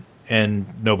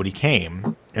 and nobody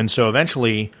came. And so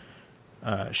eventually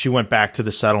she went back to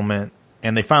the settlement,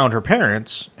 and they found her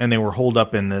parents, and they were holed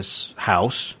up in this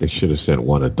house. They should have sent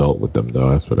one adult with them,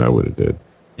 though. That's what I would have did.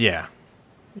 Yeah.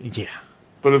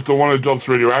 But if the one adult's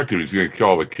radioactive, he's going to kill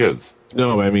all the kids.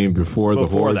 No, I mean before the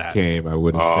hordes came, I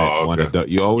would have sent one adult.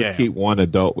 You always keep one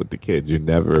adult with the kids. You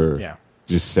never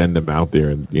just send them out there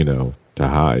and to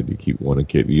hide. You keep one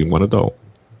kid, one adult.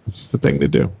 It's just the thing to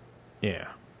do. Yeah.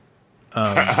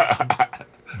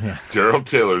 Gerald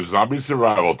Taylor, zombie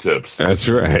survival tips. That's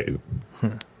right.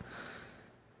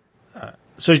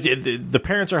 So the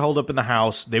parents are holed up in the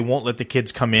house. They won't let the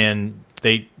kids come in.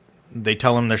 They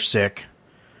tell them they're sick.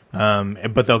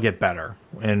 But they'll get better,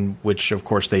 and which of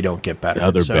course they don't get better. The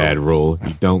other bad rule: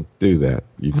 you don't do that.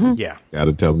 You got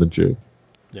to tell them the truth.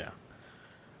 Yeah,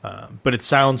 but it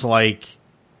sounds like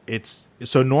it's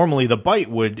so. Normally, the bite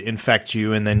would infect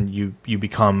you, and then you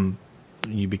become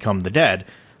the dead.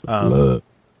 Blood.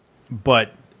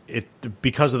 But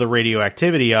because of the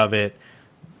radioactivity of it,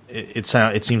 it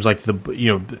seems like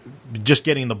just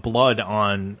getting the blood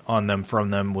on them from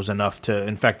them was enough to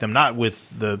infect them, not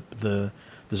with the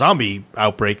zombie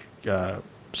outbreak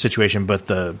situation,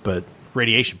 but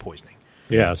radiation poisoning.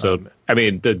 Yeah. So I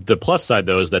mean, the plus side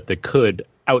though is that they could,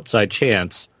 outside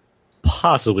chance,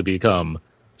 possibly become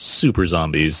super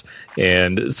zombies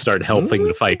and start helping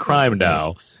to fight crime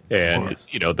now. And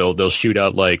they'll shoot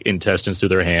out like intestines through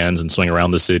their hands and swing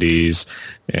around the cities,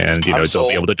 and they'll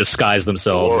be able to disguise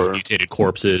themselves as mutated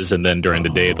corpses. And then during the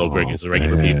day, they'll bring as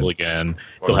regular people again.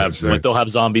 They'll have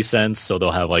zombie sense, so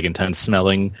they'll have like intense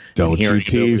smelling. Don't you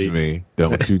tease me!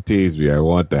 Don't you tease me! I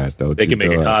want that. They can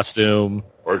make a costume,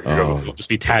 or it could just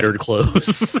be tattered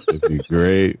clothes. It'd be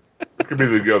great. It could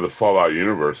be the Fallout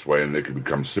universe way, and they could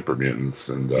become super mutants.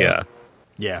 And yeah.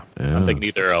 I'm thinking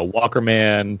either a Walker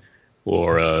Man.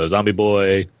 Or Zombie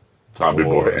Boy. Zombie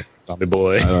Boy.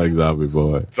 I like Zombie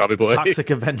Boy. Zombie Boy. Toxic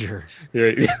Avenger.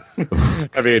 I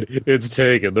mean, it's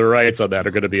taken. The rights on that are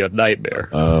going to be a nightmare.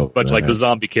 Much like the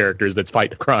zombie characters that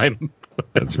fight the crime.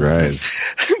 That's right.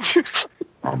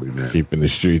 Zombie Man. Keeping the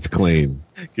streets clean.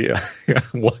 Yeah.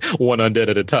 One undead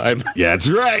at a time. Yeah,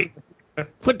 that's right.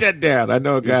 Put that down. I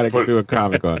know a guy that can do a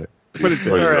comic on it. Put it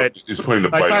there. All right. He's putting the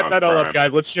I bite typed on that all crime. up,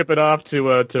 guys. Let's ship it off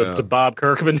to Bob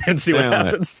Kirkman and see what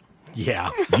happens.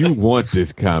 Yeah. You want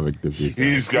this comic to be.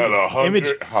 He's got a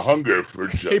hunger for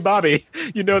justice. Hey, Bobby,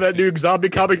 you know that new zombie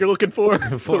comic you're looking for?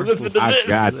 Listen to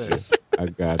I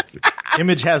got you.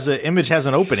 Image has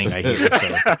an opening, I hear. So.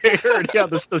 I heard,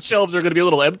 the shelves are going to be a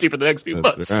little empty for the next few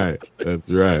months.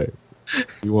 That's right.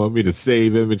 You want me to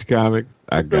save Image Comics?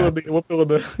 I got it.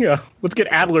 Let's get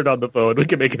Adler on the phone. We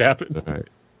can make it happen. All right.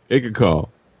 It can call.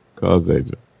 Call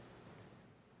Zaja.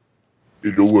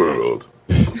 In the world.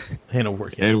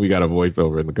 And we got a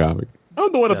voiceover in the comic.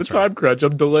 I'm the one on the time crunch.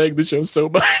 I'm delaying the show so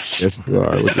much. Yes, you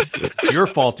are. It's your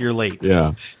fault you're late.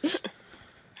 Yeah.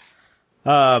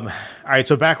 All right,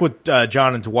 so back with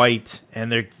John and Dwight,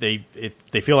 and they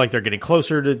feel like they're getting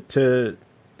closer to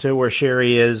where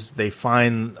Sherry is. They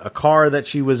find a car that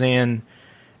she was in,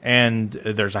 and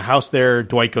there's a house there.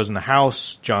 Dwight goes in the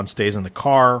house. John stays in the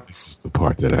car. This is the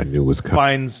part that I knew was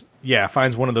coming.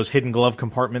 Finds one of those hidden glove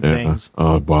compartment things.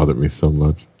 Oh, it bothered me so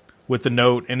much. With the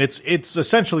note, and it's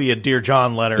essentially a Dear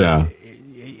John letter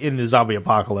in the zombie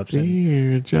apocalypse.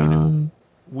 Dear John.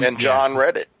 And John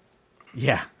read it.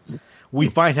 Yeah. We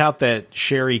find out that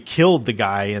Sherry killed the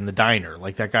guy in the diner.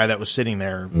 Like, that guy that was sitting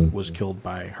there was killed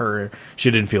by her. She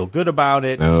didn't feel good about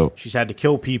it. No. She's had to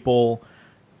kill people.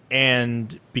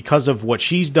 And because of what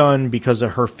she's done, because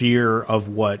of her fear of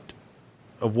what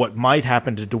might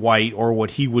happen to Dwight or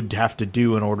what he would have to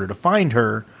do in order to find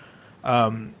her,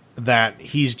 that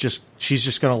she's just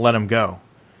going to let him go.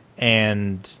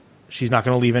 And she's not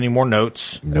going to leave any more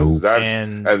notes. No.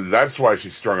 And that's why she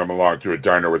strung him along to a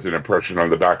diner with an impression on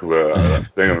the back of the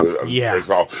thing. It's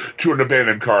all to an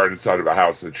abandoned car inside of a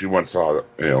house that she once saw.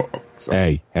 So.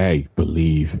 Hey,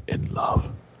 believe in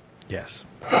love. Yes.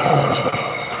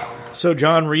 So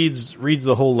John reads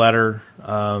the whole letter.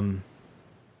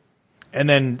 And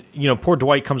then, poor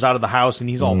Dwight comes out of the house and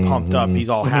he's all pumped up. He's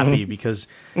all happy because,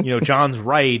 John's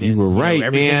right. And, you were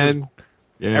right, man.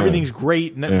 Everything's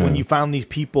great when you found these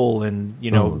people and,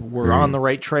 we're on the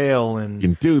right trail. And you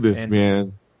can do this,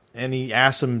 man. And he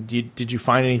asked him, did you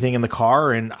find anything in the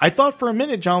car? And I thought for a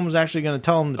minute John was actually going to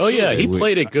tell him the truth. Yeah, he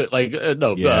played it good. Like, he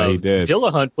did.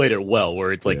 Dillahunt played it well,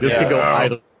 where it's like, this could go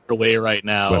either way right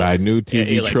now. But I knew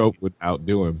TV trope would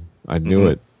outdo him. I knew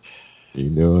it. You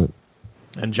knew it.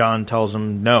 And John tells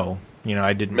him, no,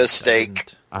 I didn't.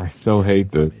 Mistake. I so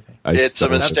hate this. It's a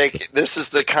mistake. This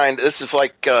is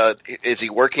like, is he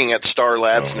working at Star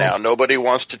Labs now? Nobody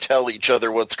wants to tell each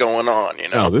other what's going on,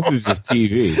 No, this is just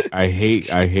TV. I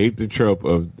hate the trope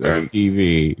of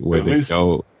TV where they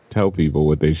don't tell people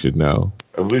what they should know.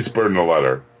 At least burn the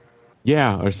letter.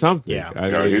 Yeah, or something. Yeah.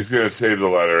 He's going to save the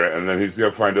letter, and then he's going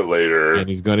to find it later. And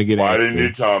he's going to get Why didn't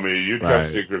you tell me? You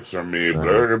kept secrets from me. Blah,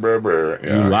 blah, blah, blah.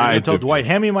 You lied. Told Dwight,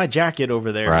 hand me my jacket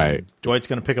over there. Right. And Dwight's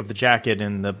going to pick up the jacket,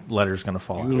 and the letter's going to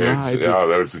fall out.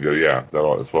 That was good. Yeah,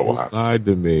 that's what will happen. Lied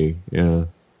to me. Yeah.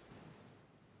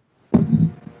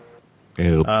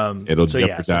 It'll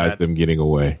jeopardize them getting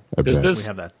away. We have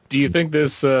that. Do you think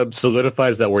this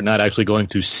solidifies that we're not actually going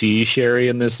to see Sherry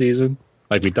in this season?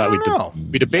 Like we thought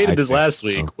we debated this last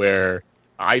week, where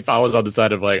I was on the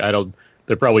side of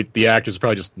the actors are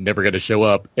probably just never going to show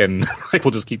up, and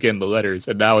we'll just keep getting the letters.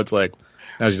 And now it's like,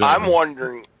 I'm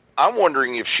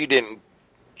wondering if she didn't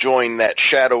join that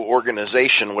shadow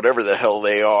organization, whatever the hell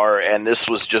they are, and this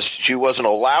was just she wasn't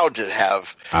allowed to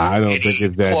have. I don't think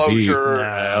it's that closure. deep.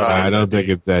 I don't think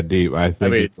it's that deep. I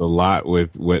think it's a lot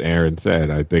with what Aaron said.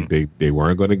 I think they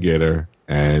weren't going to get her,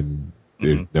 and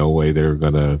there's no way they're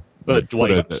going to. But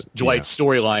Dwight's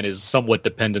storyline is somewhat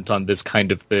dependent on this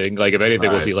kind of thing. Like, if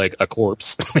anything, we'll see like a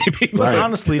corpse, maybe. But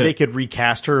honestly, they could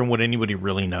recast her, and would anybody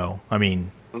really know? I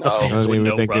mean, No. I don't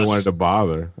even think they wanted to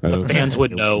bother. The fans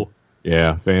would know.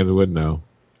 Yeah, fans would know.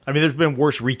 I mean, there's been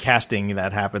worse recasting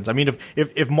that happens. I mean,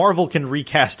 if Marvel can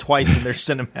recast twice in their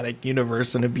cinematic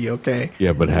universe, then it'd be okay.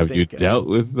 Yeah, but have you dealt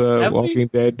with Walking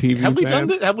Dead TV? Have we done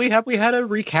that? Have we had a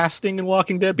recasting in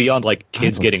Walking Dead beyond like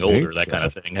kids getting older, that kind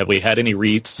of thing? Have we had any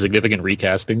significant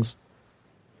recastings?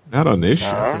 Not on this show.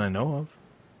 That I know of.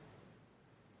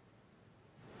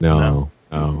 No.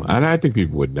 And I think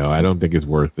people would know. I don't think it's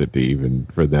worth it to even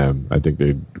for them. I think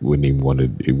they wouldn't even want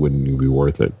it. It wouldn't even be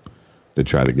worth it to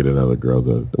try to get another girl,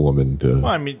 the woman to.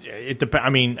 Well, I mean, it depends. I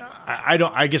mean, I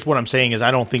don't. I guess what I'm saying is,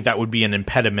 I don't think that would be an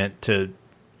impediment to.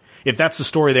 If that's the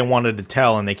story they wanted to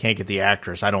tell and they can't get the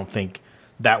actress, I don't think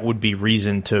that would be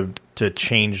reason to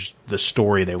change the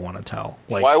story they want to tell.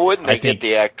 Like, why wouldn't they get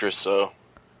the actress though?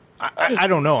 I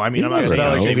don't know. I mean, I'm not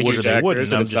saying maybe they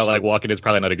wouldn't. It's not like Walking Dead's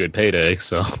probably not a good payday,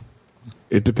 so.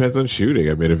 It depends on shooting.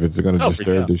 I mean, if it's going to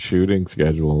disturb the shooting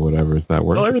schedule or whatever, it's not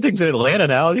worth it. Well, everything's in Atlanta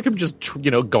now. You can just,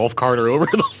 golf cart her over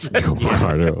the set. Golf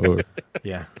cart her over.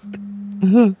 Yeah.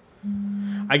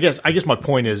 I guess my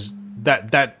point is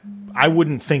that I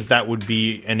wouldn't think that would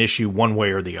be an issue one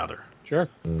way or the other. Sure.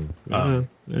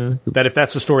 That if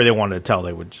that's the story they wanted to tell,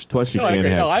 they would just. Plus, you can't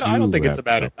have. I don't think it's a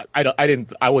matter.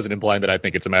 I wasn't implying that I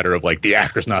think it's a matter of like the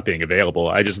actress not being available.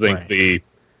 I just think the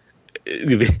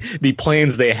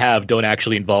plans they have don't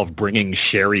actually involve bringing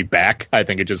Sherry back. I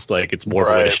think it's more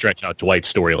of a way to stretch out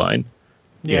Dwight's storyline.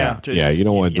 Yeah. You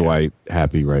don't want Dwight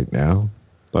happy right now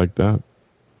like that.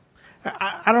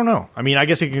 I don't know. I mean, I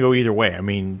guess it can go either way. I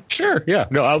mean, sure, yeah.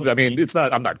 No, I mean, it's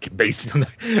not. I'm not basing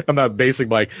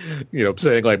my,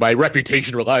 saying like my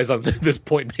reputation relies on this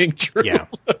point being true. Yeah.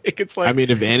 It's like, I mean,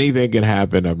 if anything can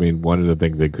happen, I mean, one of the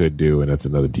things they could do, and that's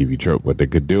another TV trope, but they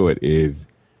could do it is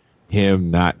him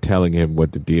not telling him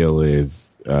what the deal is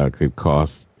could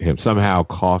cost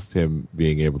him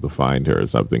being able to find her or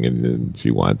something, and then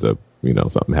she winds up,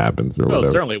 something happens or whatever.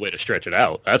 It's certainly a way to stretch it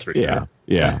out. That's for sure.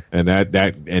 Yeah, and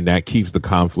that keeps the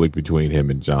conflict between him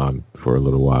and John for a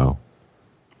little while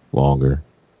longer.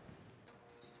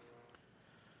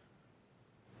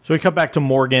 So we cut back to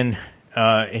Morgan.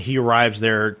 He arrives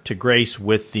there to Grace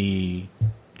with the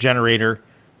generator.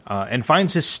 And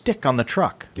finds his stick on the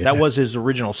truck. Yeah. That was his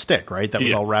original stick, right? That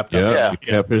was all wrapped up. He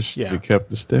kept the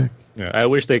stick. Yeah, I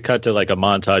wish they cut to like a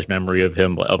montage memory of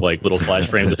him, of like little flash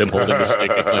frames of him holding the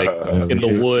stick in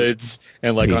the woods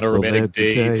and like on a romantic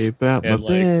date and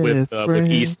like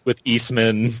with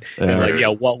Eastman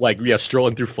and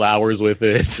strolling through flowers with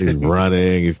it. He's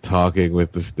running. He's talking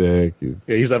with the stick.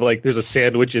 He's like there's a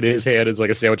sandwich in his hand. It's like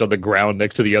a sandwich on the ground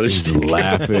next to the other stick. He's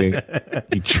laughing.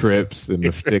 He trips and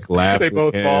the stick laughs. They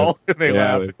both fall. They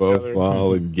laugh. They both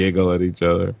fall and giggle at each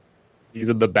other. He's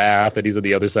in the bath, and he's on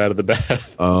the other side of the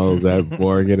bath. Oh, that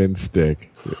Morgan and Stick.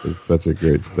 It's such a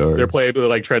great story. They're playing with,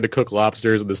 like, trying to cook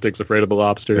lobsters, and the Stick's afraid of the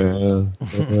lobster.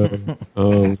 Yeah.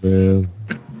 Oh, man.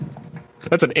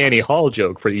 That's an Annie Hall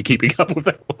joke for you keeping up with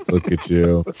that one. Look at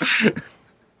you.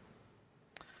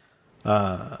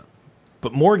 But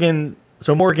Morgan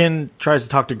tries to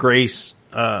talk to Grace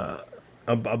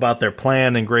about their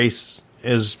plan, and Grace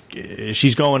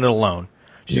she's going it alone.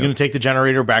 She's going to take the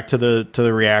generator back to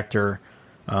the reactor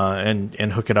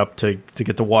and hook it up to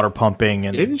get the water pumping.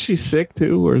 And isn't she sick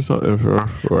too, or something?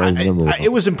 Or I remember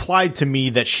it was implied to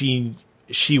me that she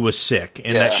was sick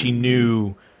and that she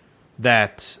knew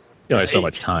that. Had so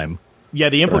much time. Yeah,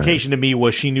 the implication to me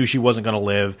was she knew she wasn't going to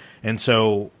live, and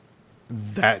so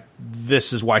that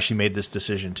this is why she made this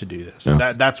decision to do this.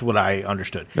 Yeah. That's what I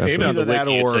understood. Maybe on the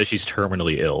wiki it says she's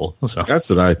terminally ill. So. That's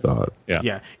what I thought.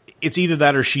 Yeah. It's either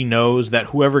that or she knows that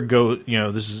whoever goes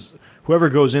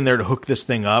in there to hook this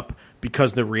thing up,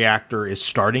 because the reactor is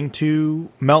starting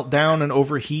to melt down and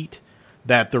overheat,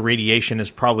 that the radiation is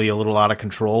probably a little out of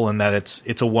control, and that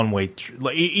it's a one-way,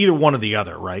 either one or the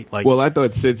other, right? Like, well, I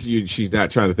thought since she's not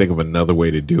trying to think of another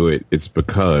way to do it, it's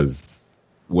because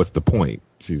what's the point?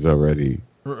 She's already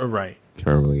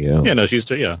terminally ill. Yeah, no,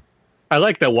 I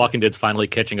like that Walking Dead's finally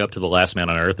catching up to The Last Man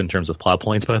on Earth in terms of plot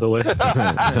points, by the way.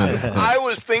 I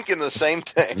was thinking the same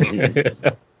thing.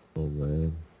 Oh,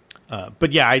 man.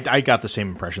 But yeah, I got the same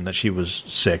impression that she was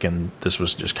sick, and this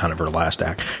was just kind of her last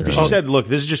act. She said, look,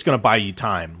 this is just going to buy you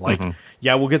time. Like,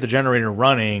 we'll get the generator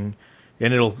running,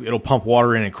 and it'll pump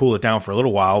water in and cool it down for a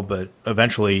little while, but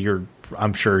eventually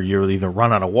I'm sure you'll either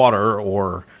run out of water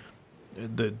or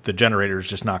the generator is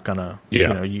just not gonna. You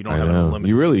don't have an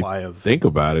unlimited supply of. Think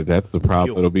about it. That's the problem.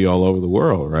 fuel. It'll be all over the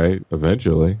world, right?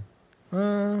 Eventually,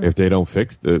 if they don't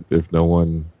fix it, if no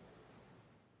one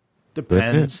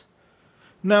depends.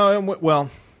 No, well,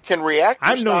 can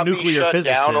reactors I'm no not be nuclear shut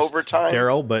physicist, down over time,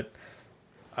 Daryl, but.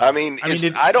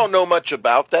 I don't know much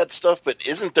about that stuff, but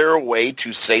isn't there a way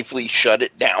to safely shut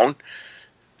it down?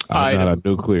 I'm not a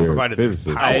nuclear Provided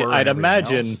physicist. I'd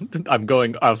imagine I'm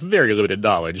going off very limited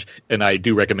knowledge, and I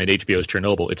do recommend HBO's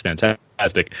Chernobyl. It's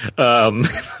fantastic. I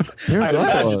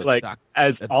imagine,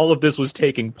 as all of this was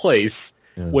taking place,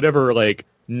 whatever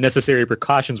necessary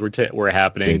precautions were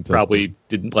happening probably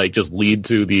didn't just lead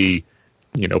to the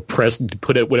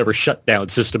put whatever shutdown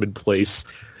system in place.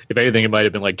 If anything, it might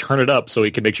have been turn it up so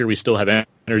we can make sure we still have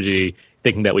energy,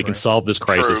 thinking that we can solve this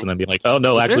crisis, and then be oh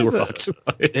no, actually we're fucked.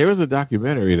 There was a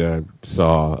documentary that I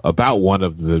saw about one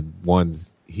of the ones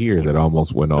here that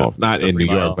almost went off. Not in New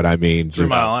York, but I mean 3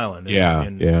 Mile Island.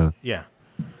 Yeah.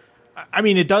 I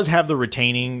mean, it does have the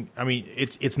retaining. I mean,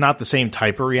 it's not the same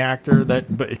type of reactor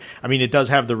but I mean, it does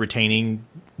have the retaining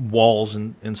walls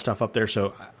and stuff up there.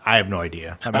 So I have no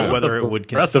idea. I mean, whether it would.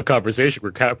 Breadth of conversation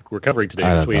we're covering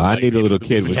today between. I need a little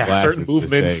kid with glasses. Certain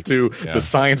movements to the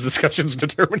science discussions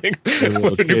determining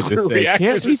whether nuclear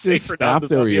reactors are safe or not. Stop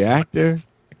the reactor.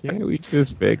 Can't we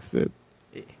just fix it?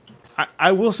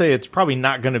 I will say it's probably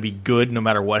not going to be good no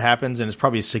matter what happens, and it's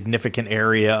probably a significant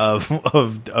area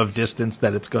of distance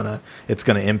that it's gonna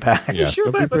impact. Yeah,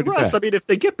 sure, but Russ, I mean, if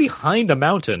they get behind a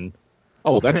mountain,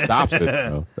 that stops it.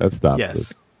 Though. That stops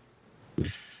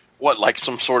it. What, like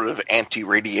some sort of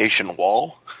anti-radiation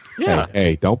wall? Yeah.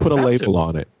 Hey, don't put a label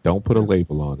on it. Don't put a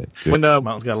label on it. When the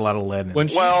mountain's got a lot of lead in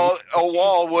it. Well, a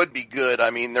wall would be good.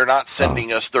 I mean, they're not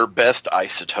sending us their best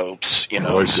isotopes, I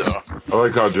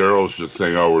like how Daryl's just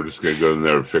saying, we're just going to go in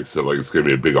there and fix it like it's going to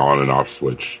be a big on and off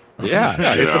switch. Yeah.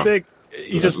 It's a big...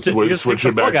 You just switch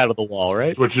the plug out of the wall,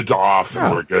 right? Switch it to off,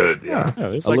 and we're good. Yeah.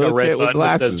 It's like a red button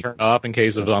that says turn off in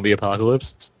case of zombie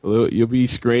apocalypse. You'll be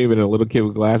screaming, and a little kid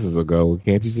with glasses will go,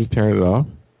 can't you just turn it off?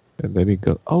 And then he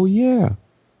goes, oh, yeah.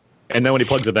 And then when he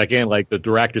plugs it back in, the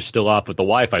reactor's still off, but the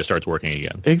Wi-Fi starts working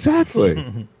again.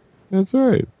 Exactly. That's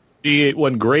right.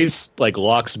 When Grace,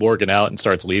 locks Morgan out and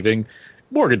starts leaving,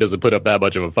 Morgan doesn't put up that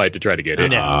much of a fight to try to get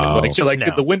in.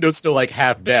 The window's still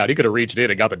half down. He could have reached in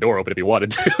and got the door open if he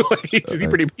wanted to.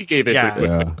 He gave in.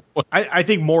 Yeah. I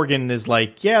think Morgan is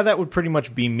that would pretty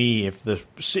much be me if the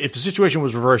situation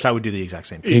was reversed. I would do the exact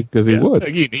same thing because he would.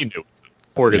 He knew.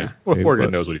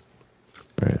 Morgan knows what he's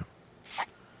doing. Right.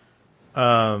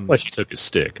 Well, she took his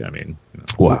stick. I mean,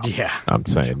 wow. Yeah. I'm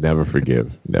saying never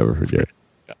forgive. Never forget.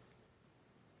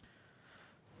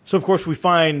 So of course we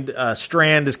find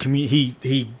Strand is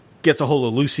he gets a hold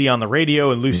of Lucy on the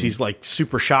radio, and Lucy's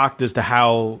super shocked as to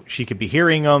how she could be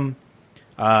hearing him,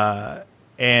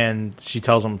 and she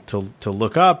tells him to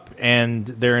look up, and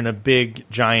they're in a big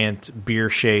giant beer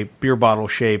bottle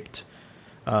shaped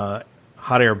hot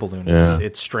air balloon. Yeah.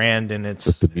 It's Strand, and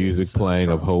it's the music playing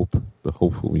of hope, the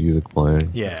hopeful music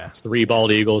playing. Yeah, it's 3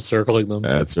 bald eagles circling them.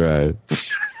 That's right.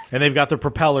 And they've got the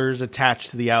propellers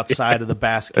attached to the outside of the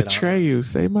basket. Atreyu,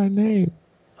 say my name.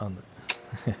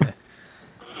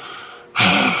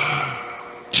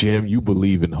 Jim, you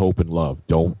believe in hope and love.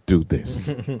 Don't do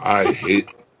this.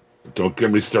 Don't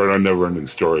get me started on Neverending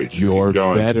Story. You're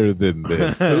better than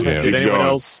this, Jim. Did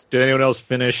anyone else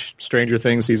finish Stranger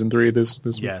Things season 3 this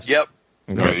week? Yes. Yep.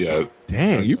 Yeah.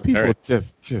 Dang, you people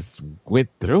just went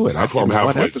through it. I'm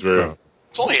halfway through.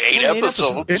 It's only 8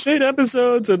 episodes. It's 8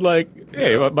 episodes, and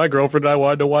hey, my girlfriend and I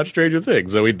wanted to watch Stranger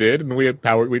Things, so we did, and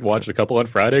we'd watched a couple on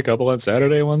Friday, a couple on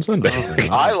Saturday, one Sunday.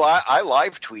 I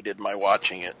live tweeted my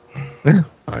watching it.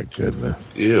 My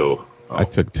goodness. Ew. I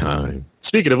took time.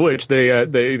 Speaking of which,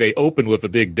 they opened with a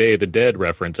big Day of the Dead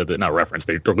reference.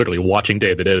 They're literally watching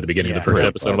Day of the Dead at the beginning of the first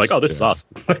episode. I'm like, this is awesome.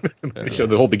 They showed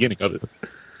the whole beginning of it.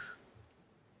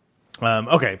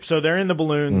 Okay, so they're in the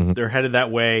balloon. Mm-hmm. They're headed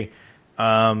that way.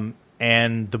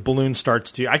 And the balloon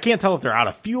starts to... I can't tell if they're out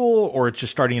of fuel or it's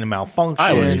just starting to malfunction.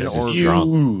 I was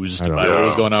confused by what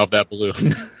was going on with that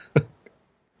balloon.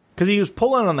 Because he was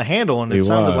pulling on the handle and it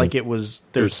sounded like it was...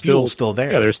 There's fuel still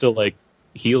there. Yeah, they're still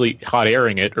hot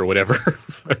airing it or whatever.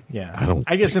 Yeah.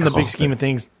 I guess in the big scheme of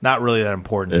things, not really that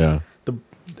important. Yeah.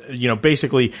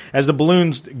 Basically, as the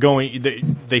balloon's going,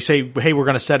 they say, "Hey, we're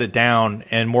going to set it down,"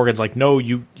 and Morgan's like, "No,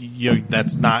 you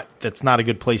that's not a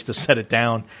good place to set it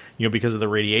down, because of the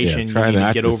radiation. You need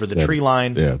to get over the tree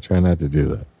line." Yeah, try not to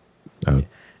do that. No.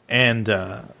 And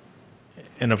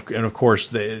of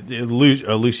course,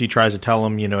 Lucy tries to tell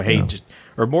him, hey,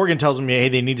 or Morgan tells him, hey,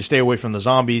 they need to stay away from the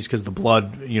zombies because the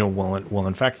blood, will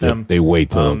infect them. Yep, they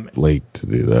wait till late to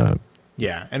do that.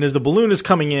 Yeah, and as the balloon is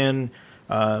coming in,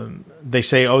 they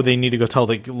say, they need to go tell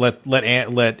let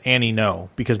Annie know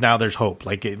because now there's hope.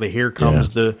 Like here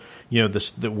comes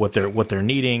what they're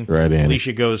needing. Right, Annie.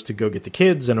 Alicia goes to go get the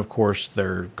kids, and of course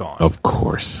they're gone. Of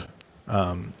course.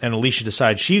 And Alicia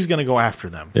decides she's going to go after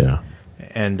them. Yeah.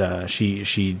 And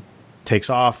she takes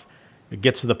off,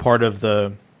 gets to the part of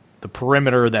the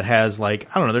perimeter that has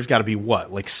there's got to be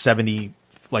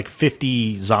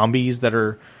 50 zombies that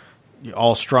are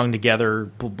all strung together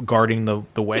guarding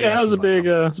the way. Yeah, it was a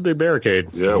big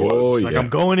barricade. Yeah, it was. I'm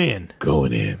going in.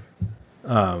 Going in.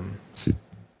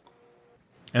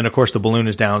 And of course the balloon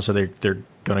is down, so they're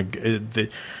going to.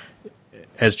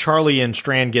 As Charlie and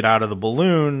Strand get out of the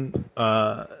balloon,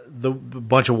 the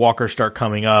bunch of walkers start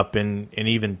coming up, and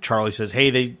even Charlie says,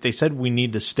 "Hey, they said we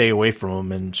need to stay away from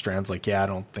them." And Strand's like, "Yeah, I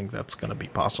don't think that's going to be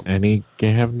possible." And he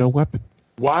can have no weapon.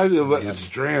 Why did they let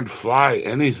Strand fly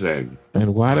anything?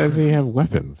 And why does he have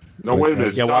weapons? No, wait a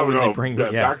minute. Yeah, why would they bring?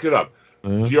 Back it up.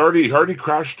 He already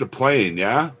crashed a plane.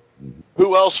 Yeah.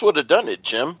 Who else would have done it,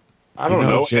 Jim? I don't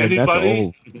know. Jim,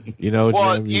 anybody?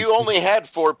 Well, Jim, you only had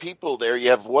 4 people there. You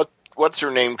have what's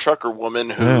her name, trucker woman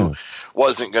who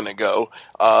wasn't going to go.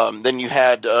 Then you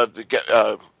had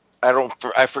I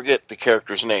forget the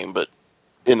character's name, but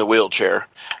in the wheelchair,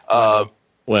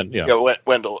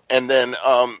 Wendell, and then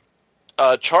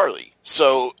Charlie.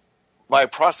 So by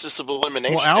process of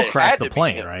elimination, Al crashed the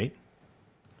plane, right?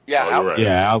 Yeah, Al, right.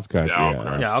 Al's got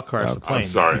Al crashed the plane. I'm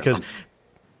sorry, because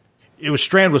it was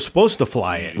Strand was supposed to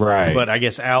fly it, right? But I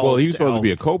guess Al. Well, he was supposed to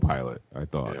be a co-pilot. I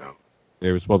thought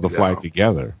they were supposed to fly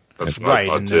together. That's right,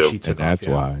 and then she took that's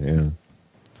off, why. Yeah.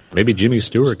 Maybe Jimmy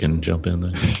Stewart can jump in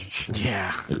there.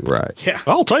 Yeah. Right. Yeah.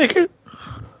 I'll take it.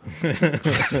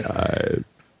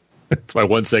 It's my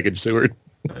 1 second, Stewart.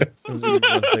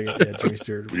 Jimmy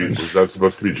Stewart. Is that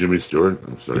supposed to be Jimmy Stewart?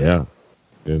 I'm sorry. Yeah.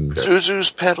 And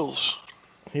Zuzu's pedals.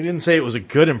 He didn't say it was a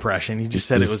good impression. He just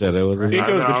said it was. He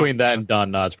goes between that and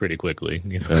Don Knotts pretty quickly.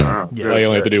 You Yeah. you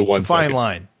only have to do 1 Fine second.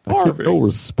 line. I give no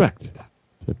respect.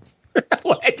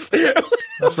 What?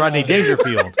 That's Rodney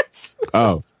Dangerfield.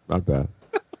 Oh, not bad.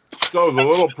 So the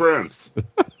Little Prince.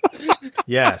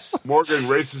 Yes. Morgan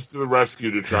races to the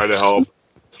rescue to try to help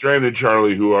Strand and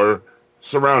Charlie, who are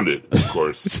surrounded, of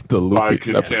course, The by Luffy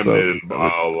contaminated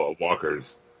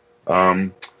walkers.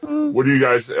 What do you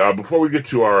guys? Before we get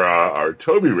to our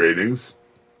Toby ratings,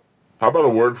 how about a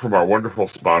word from our wonderful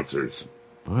sponsors?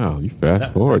 Wow, you fast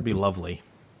That'd forward. be lovely.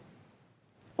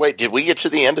 Wait, did we get to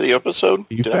the end of the episode?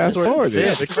 You Did I fast miss it? forward.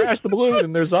 Yeah, they crashed the balloon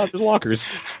and there's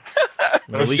lockers. That's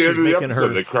the Alicia's end of the making episode.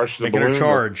 her They crushed the making her balloon.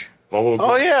 charge.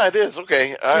 Oh yeah, it is.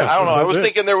 Okay, I don't know. I was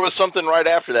thinking there was something right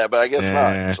after that, but I guess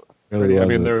not. So- Really I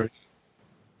mean, hasn't. there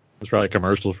was probably a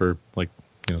commercial for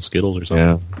Skittles or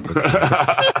something.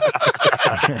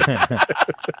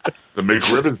 The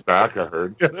McRib is back, I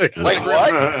heard. Wait,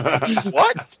 what?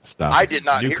 What? Stop. I did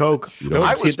not New hear. Coke.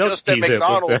 I was Don't just at tease it,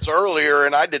 McDonald's earlier,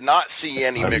 and I did not see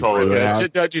any That's all it McRib.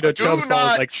 is. Chubb's not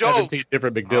follows like joke. 17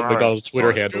 different All right. McDonald's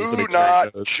Twitter handles. Do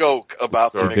not joke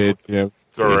about the Sorry. McRib. Yeah,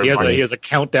 Sorry, He has a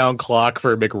countdown clock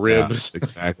for McRibs.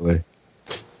 exactly.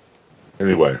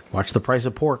 Anyway, Watch the price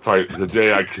of pork. the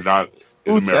day I cannot.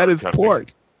 in Who said it's America, pork?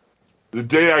 The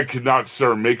day I could not,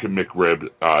 sir, make a McRib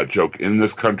joke in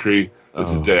this country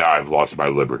is the day I've lost my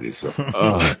liberty. So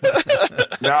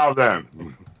now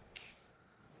then,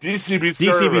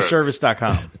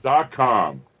 DCBService.com.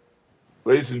 .com.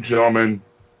 Ladies and gentlemen,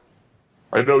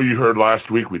 I know you heard last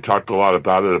week we talked a lot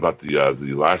about it, about the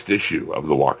last issue of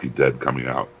The Walking Dead coming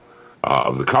out,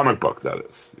 of the comic book, that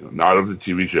is. Not of the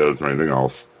TV shows or anything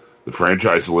else. The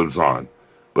franchise lives on.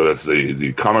 But as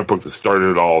the comic book that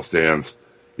started it all stands,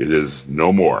 it is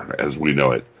no more as we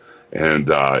know it. And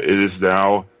it is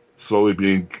now slowly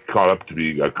being caught up to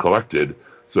be collected.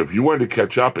 So if you wanted to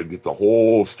catch up and get the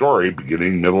whole story,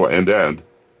 beginning, middle, and end,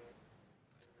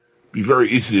 it'd be very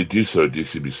easy to do so at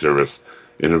DCB Service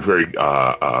in a very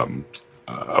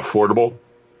affordable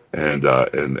and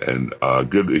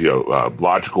good,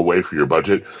 logical way for your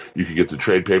budget. You can get the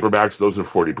trade paperbacks; those are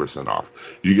 40% off.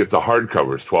 You get the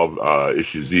hardcovers, 12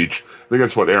 issues each. I think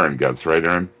that's what Aaron gets, right,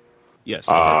 Aaron? Yes.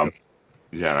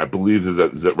 Yeah, and I believe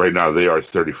that right now they are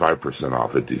 35%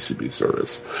 off at DCB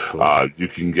Service. Cool. You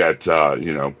can get,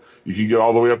 you can get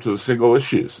all the way up to the single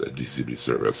issues at DCB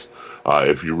Service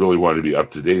if you really want to be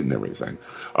up to date and everything.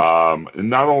 And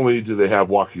not only do they have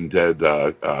Walking Dead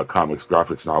comics,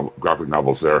 graphic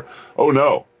novels there. Oh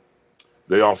no,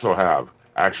 they also have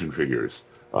action figures,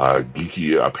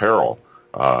 geeky apparel.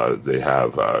 They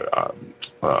have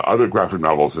other graphic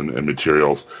novels and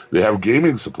materials. They have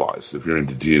gaming supplies if you're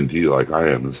into D&D like I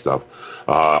am and stuff.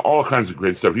 All kinds of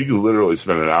great stuff. You can literally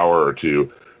spend an hour or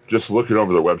two just looking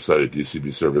over their website at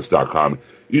dcbservice.com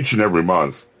each and every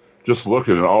month, just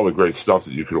looking at all the great stuff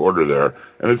that you can order there.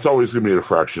 And it's always going to be at a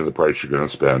fraction of the price you're going to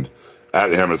spend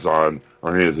at Amazon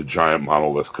or any of the giant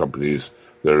monolith companies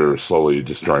that are slowly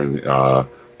destroying the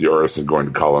Earth and going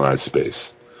to colonize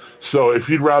space. So if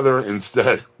you'd rather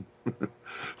instead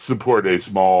support a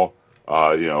small,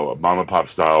 mom-and-pop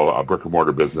style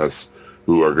brick-and-mortar business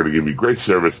who are going to give you great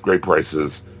service, great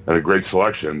prices, and a great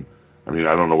selection, I mean,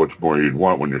 I don't know which more you'd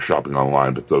want when you're shopping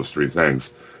online, but those three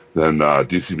things, then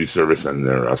DCB Service and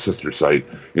their sister site,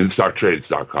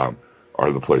 InStockTrades.com,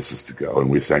 are the places to go. And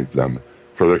we thank them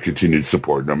for their continued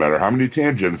support, no matter how many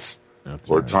tangents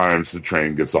or times the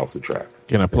train gets off the track.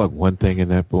 Can I plug one thing in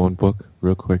that Bowen book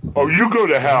real quick? Oh, you go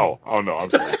to hell. Oh, no, I'm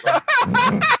sorry.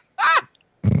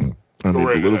 I'm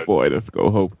a little boy. Let's go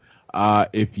hope.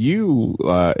 If you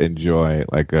enjoy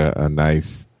like a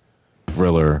nice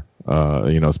thriller,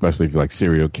 especially if you like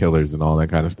serial killers and all that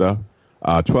kind of stuff,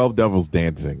 12 Devils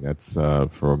Dancing. That's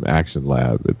from Action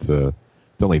Lab. It's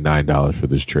only $9 for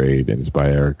this trade, and it's by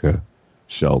Erica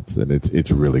Schultz, and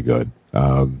it's really good.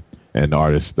 And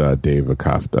artist Dave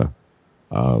Acosta.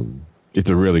 It's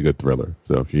a really good thriller.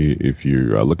 So if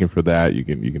you're looking for that, you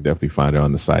can definitely find it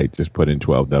on the site. Just put in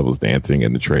 12 Devils Dancing,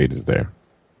 and the trade is there.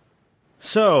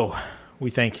 So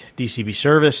we thank DCB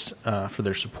Service for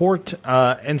their support.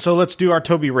 And so let's do our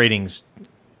Toby ratings.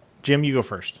 Jim, you go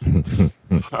first.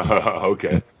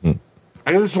 Okay.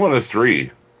 I just want a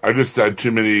 3. I just had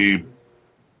too many.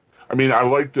 I mean, I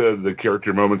like the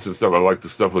character moments and stuff. I like the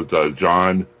stuff with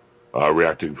John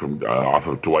reacting from off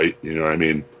of Dwight. You know what I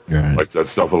mean? Right. I like that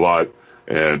stuff a lot.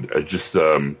 And I just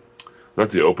thought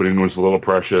the opening was a little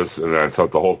precious, and I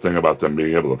thought the whole thing about them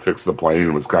being able to fix the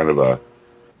plane was kind of I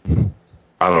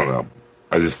don't know.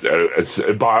 I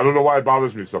don't know why it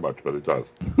bothers me so much, but it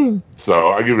does.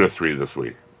 So I give it a 3 this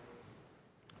week.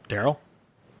 Daryl?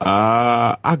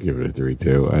 I'll give it a 3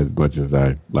 too, as much as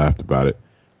I laughed about it.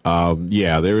 You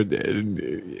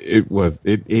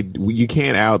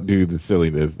can't outdo the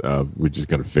silliness of we're just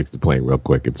going to fix the plane real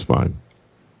quick. It's fine.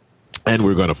 And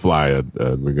we're going to fly in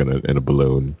a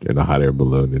balloon, in a hot air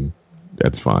balloon, and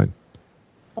that's fine.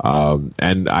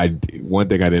 And one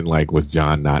thing I didn't like was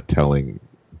John not telling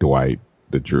Dwight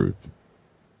the truth.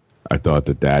 I thought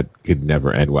that could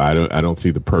never end well. I don't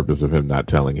see the purpose of him not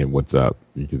telling him what's up,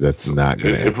 because that's not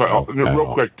going to end well.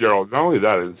 Real quick, Daryl, not only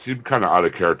that, it seemed kind of out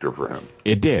of character for him.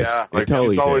 It did. Yeah. It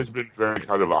totally he's always did. been very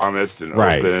kind of honest and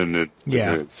Right. open. And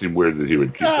it seemed weird that he would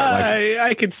keep that.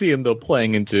 I could see him though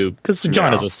playing into, because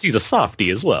John he's a softie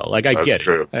as well. Like I That's get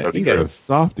true. it. That's He's true. a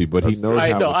softie, but he knows.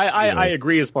 I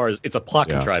agree as far as it's a plot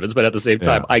contrivance, but at the same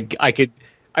time, I think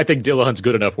Dillahunt's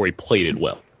good enough where he played it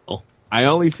well. I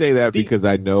only say that because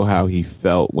I know how he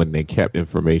felt when they kept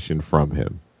information from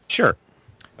him. Sure.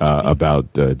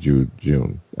 About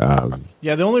June.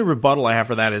 The only rebuttal I have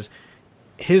for that is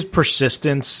his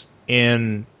persistence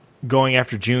in going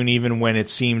after June even when it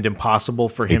seemed impossible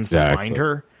for him to find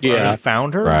her. Yeah. He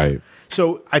found her. Right.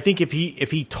 So I think if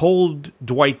he told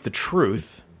Dwight the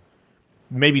truth,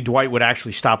 maybe Dwight would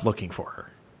actually stop looking for her.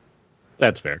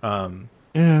 That's fair.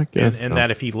 Yeah, I guess. And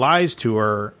that if he lies to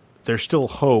her, there's still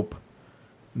hope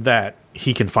that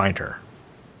he can find her.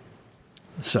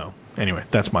 So anyway,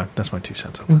 that's my 2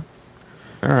 cents on that.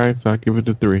 All right, so I'll give it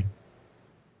a 3.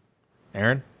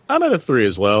 Aaron? I'm at a 3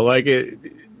 as well. Like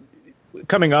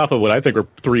coming off of what I think are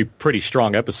 3 pretty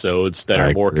strong episodes that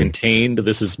are more contained.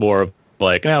 This is more of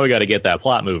like, now we got to get that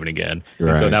plot moving again. Right.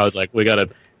 And so now it's like we got to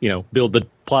build the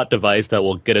plot device that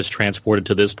will get us transported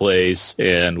to this place,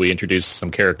 and we introduce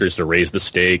some characters to raise the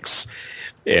stakes,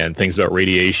 and things about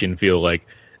radiation feel like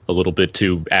a little bit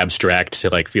too abstract to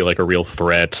like feel like a real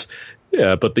threat.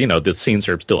 Yeah, but the scenes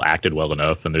are still acted well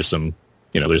enough, and there's some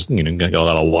there's a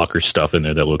lot of Walker stuff in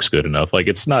there that looks good enough. Like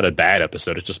it's not a bad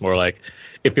episode. It's just more like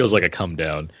it feels like a come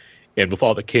down. And with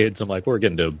all the kids, I'm like, we're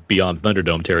getting to Beyond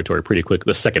Thunderdome territory pretty quick.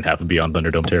 The second half of Beyond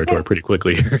Thunderdome territory pretty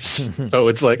quickly here. So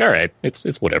it's like, all right,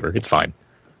 it's whatever. It's fine.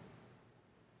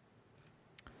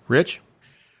 Rich?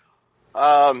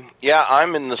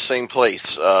 I'm in the same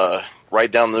place. Right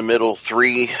down the middle,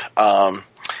 3.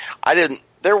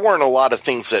 There weren't a lot of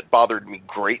things that bothered me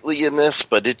greatly in this,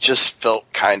 but it just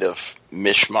felt kind of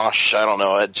mishmash. I don't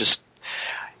know. It just,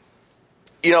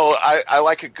 I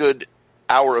like a good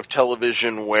hour of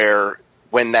television where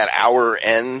when that hour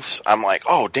ends, I'm like,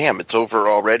 oh, damn, it's over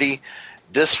already.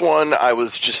 This one, I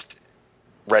was just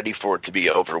ready for it to be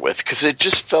over with because it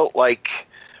just felt like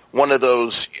one of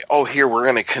those, here, we're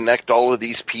going to connect all of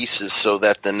these pieces so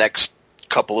that the next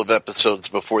couple of episodes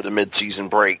before the mid-season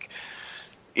break,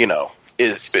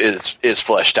 is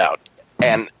fleshed out.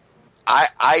 And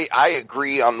I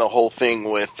agree on the whole thing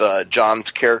with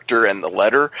John's character and the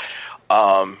letter.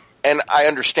 And I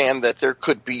understand that there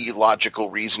could be logical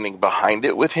reasoning behind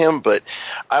it with him, but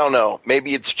I don't know.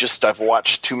 Maybe it's just I've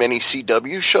watched too many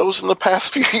CW shows in the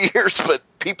past few years, but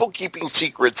people keeping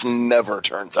secrets never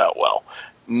turns out well.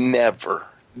 Never.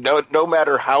 No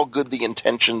matter how good the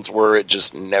intentions were, it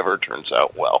just never turns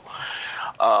out well.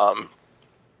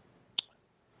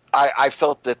 I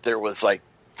felt that there was like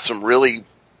some really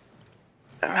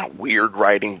not weird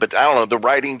writing, but I don't know. The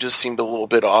writing just seemed a little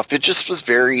bit off. It just was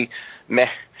very meh.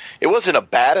 It wasn't a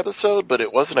bad episode, but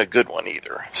it wasn't a good one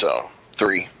either. So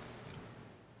 3.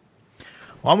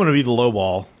 Well, I'm going to be the low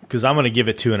ball because I'm going to give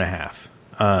it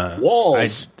 2.5.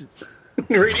 Walls,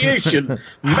 radiation,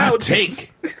 hot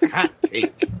take.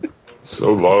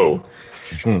 So low.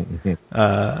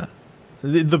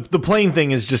 The plane thing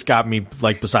has just got me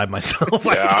like beside myself.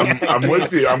 Yeah, I'm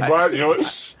with you. I'm glad.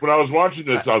 When I was watching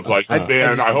this, I was like,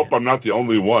 man, I hope I'm not the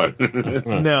only one.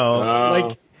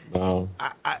 No.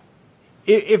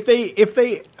 If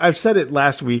they, I've said it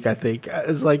last week, I think,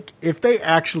 is like, if they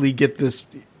actually get this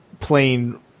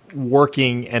plane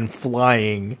working and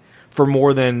flying for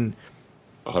more than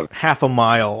half a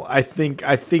mile, I think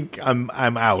I'm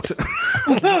out.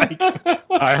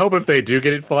 I hope if they do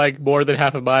get it flying more than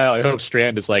half a mile, I hope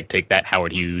Strand is like, take that,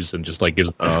 Howard Hughes, and just like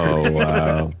gives. Oh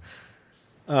wow.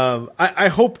 I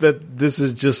hope that this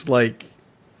is just like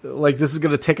this is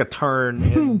going to take a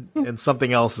turn and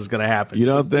something else is going to happen. You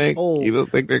don't think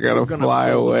they're going to fly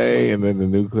away and then the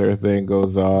nuclear thing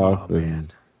goes off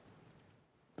and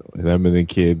them and the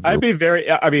kids.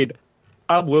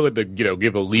 I'm willing to,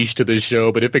 give a leash to this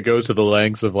show, but if it goes to the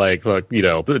lengths of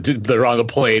they're on a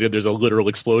plane and there's a literal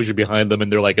explosion behind them and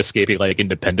they're like escaping like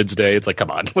Independence Day, it's like, come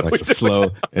on. Like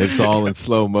slow, and it's all in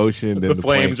slow motion. The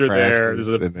flames are there. There's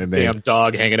a damn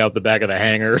dog hanging out the back of the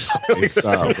hangar. They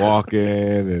start walking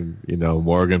and,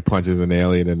 Morgan punches an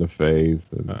alien in the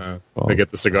face. And, they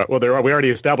get the cigar. Well, we already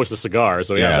established the cigar,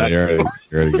 so yeah. You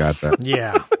already got that.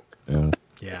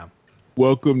 Yeah.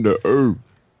 Welcome to Earth.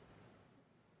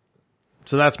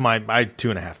 So that's my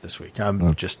 2.5 this week.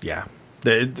 I'm just I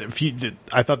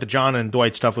thought the John and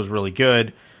Dwight stuff was really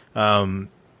good, but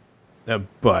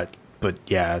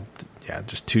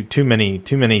just too many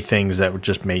things that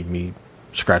just made me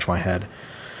scratch my head.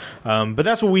 But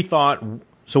that's what we thought.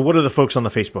 So what do the folks on the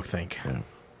Facebook think?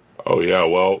 Oh yeah,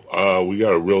 well, we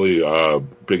got a really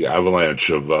big avalanche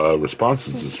of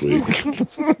responses this week.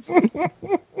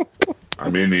 I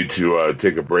may need to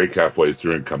take a break halfway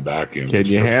through and come back in. Can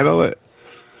you handle it?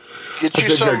 Get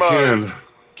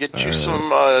you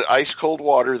some ice cold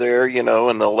water there, and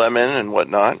the lemon and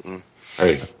whatnot. And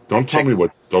hey, don't tell me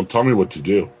what to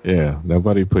do. Yeah,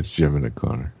 nobody puts Jim in the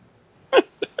corner.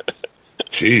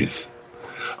 Jeez.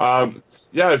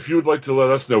 If you would like to let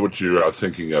us know what you're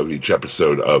thinking of each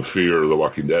episode of Fear the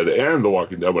Walking Dead and The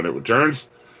Walking Dead when it returns,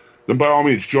 then by all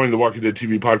means join the Walking Dead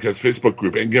TV Podcast Facebook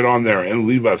group and get on there and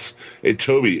leave us a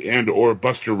Toby and or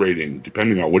Buster rating,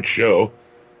 depending on which show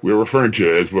we're referring to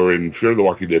it, as we're in Fear the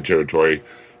Walking Dead territory.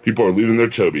 People are leaving their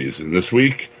Tobys. And this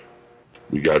week,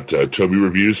 we got Toby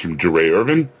reviews from DeRay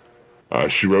Irvin.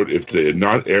 She wrote, if they had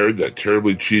not aired that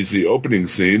terribly cheesy opening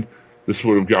scene, I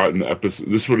would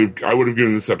have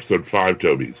given this episode 5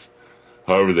 Tobys.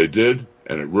 However, they did,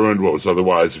 and it ruined what was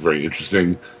otherwise a very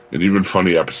interesting and even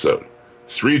funny episode.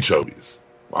 3 Tobys.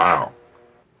 Wow.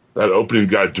 That opening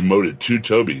got demoted 2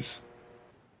 Tobys.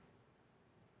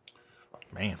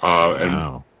 Man.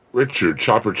 Wow. Richard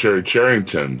Chopper Cherry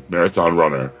Charrington, marathon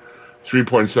runner,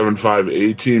 3.75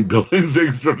 18 buildings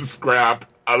eggs from scrap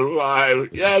out of 5.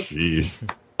 Yes. Jeez.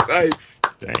 Nice.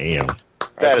 Damn.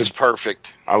 That is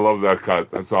perfect. I love that cut.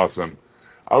 That's awesome.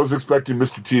 I was expecting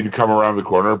Mr. T to come around the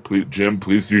corner. Jim,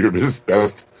 please do your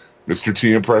best Mr.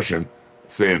 T impression,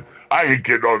 saying, I ain't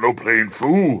getting on no plane,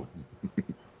 fool.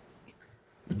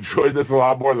 Enjoyed this a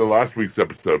lot more than last week's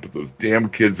episode, but those damn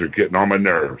kids are getting on my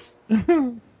nerves.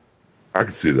 I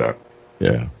can see that.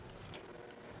 Yeah.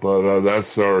 But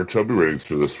that's our Toby ratings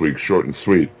for this week, short and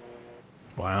sweet.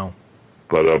 Wow.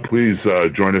 But please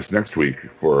join us next week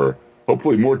for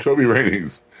hopefully more Toby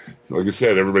ratings. Like I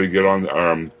said, everybody get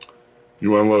on.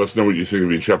 You want to let us know what you think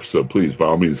of each episode, please, by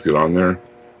all means, get on there.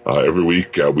 Every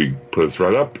week we put a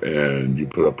thread up, and you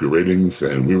put up your ratings,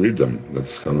 and we read them.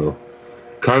 That's kind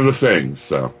of the thing,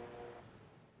 so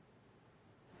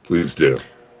please do.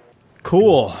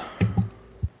 Cool.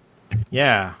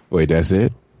 Yeah. Wait, that's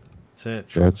it? That's it.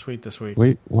 Short and sweet this week.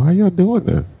 Wait, why are y'all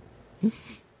doing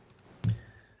this?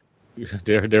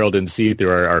 Daryl didn't see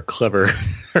through our clever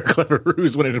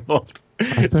ruse when it involved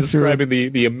describing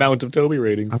the amount of Toby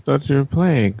ratings. I thought you were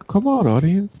playing. Come on,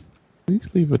 audience. Please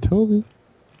leave a Toby.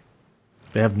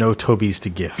 They have no Tobys to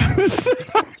give.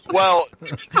 Well,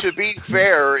 to be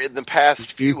fair, in the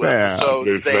past few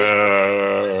episodes,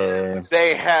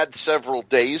 they had several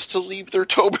days to leave their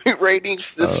Toby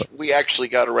ratings. This we actually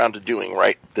got around to doing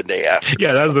right the day after.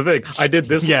 Yeah, that's the thing. I did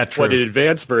this one in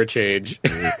advance for a change.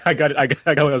 I got I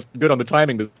was good on the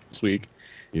timing this week,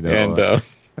 and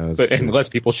less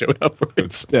people showed up for it.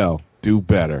 But still, do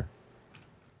better.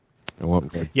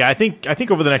 Yeah, I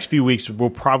think over the next few weeks we'll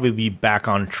probably be back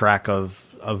on track of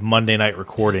Monday night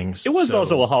recordings. It was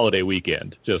also a holiday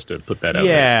weekend, just to put that out.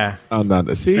 Yeah. Oh,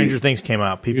 no. See, Stranger Things came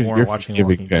out. People weren't watching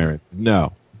Walking Dead.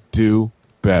 No, do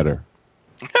better.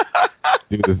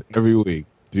 Do this every week.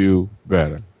 Do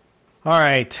better. All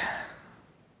right.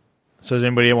 So does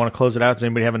anybody want to close it out? Does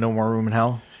anybody have a No More Room in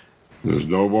Hell? There's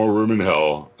no more room in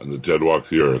hell, and the dead walk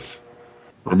the earth.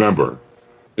 Remember,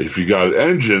 if you got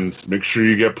engines, make sure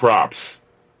you get props.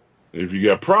 If you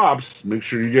get props, make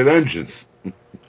sure you get engines.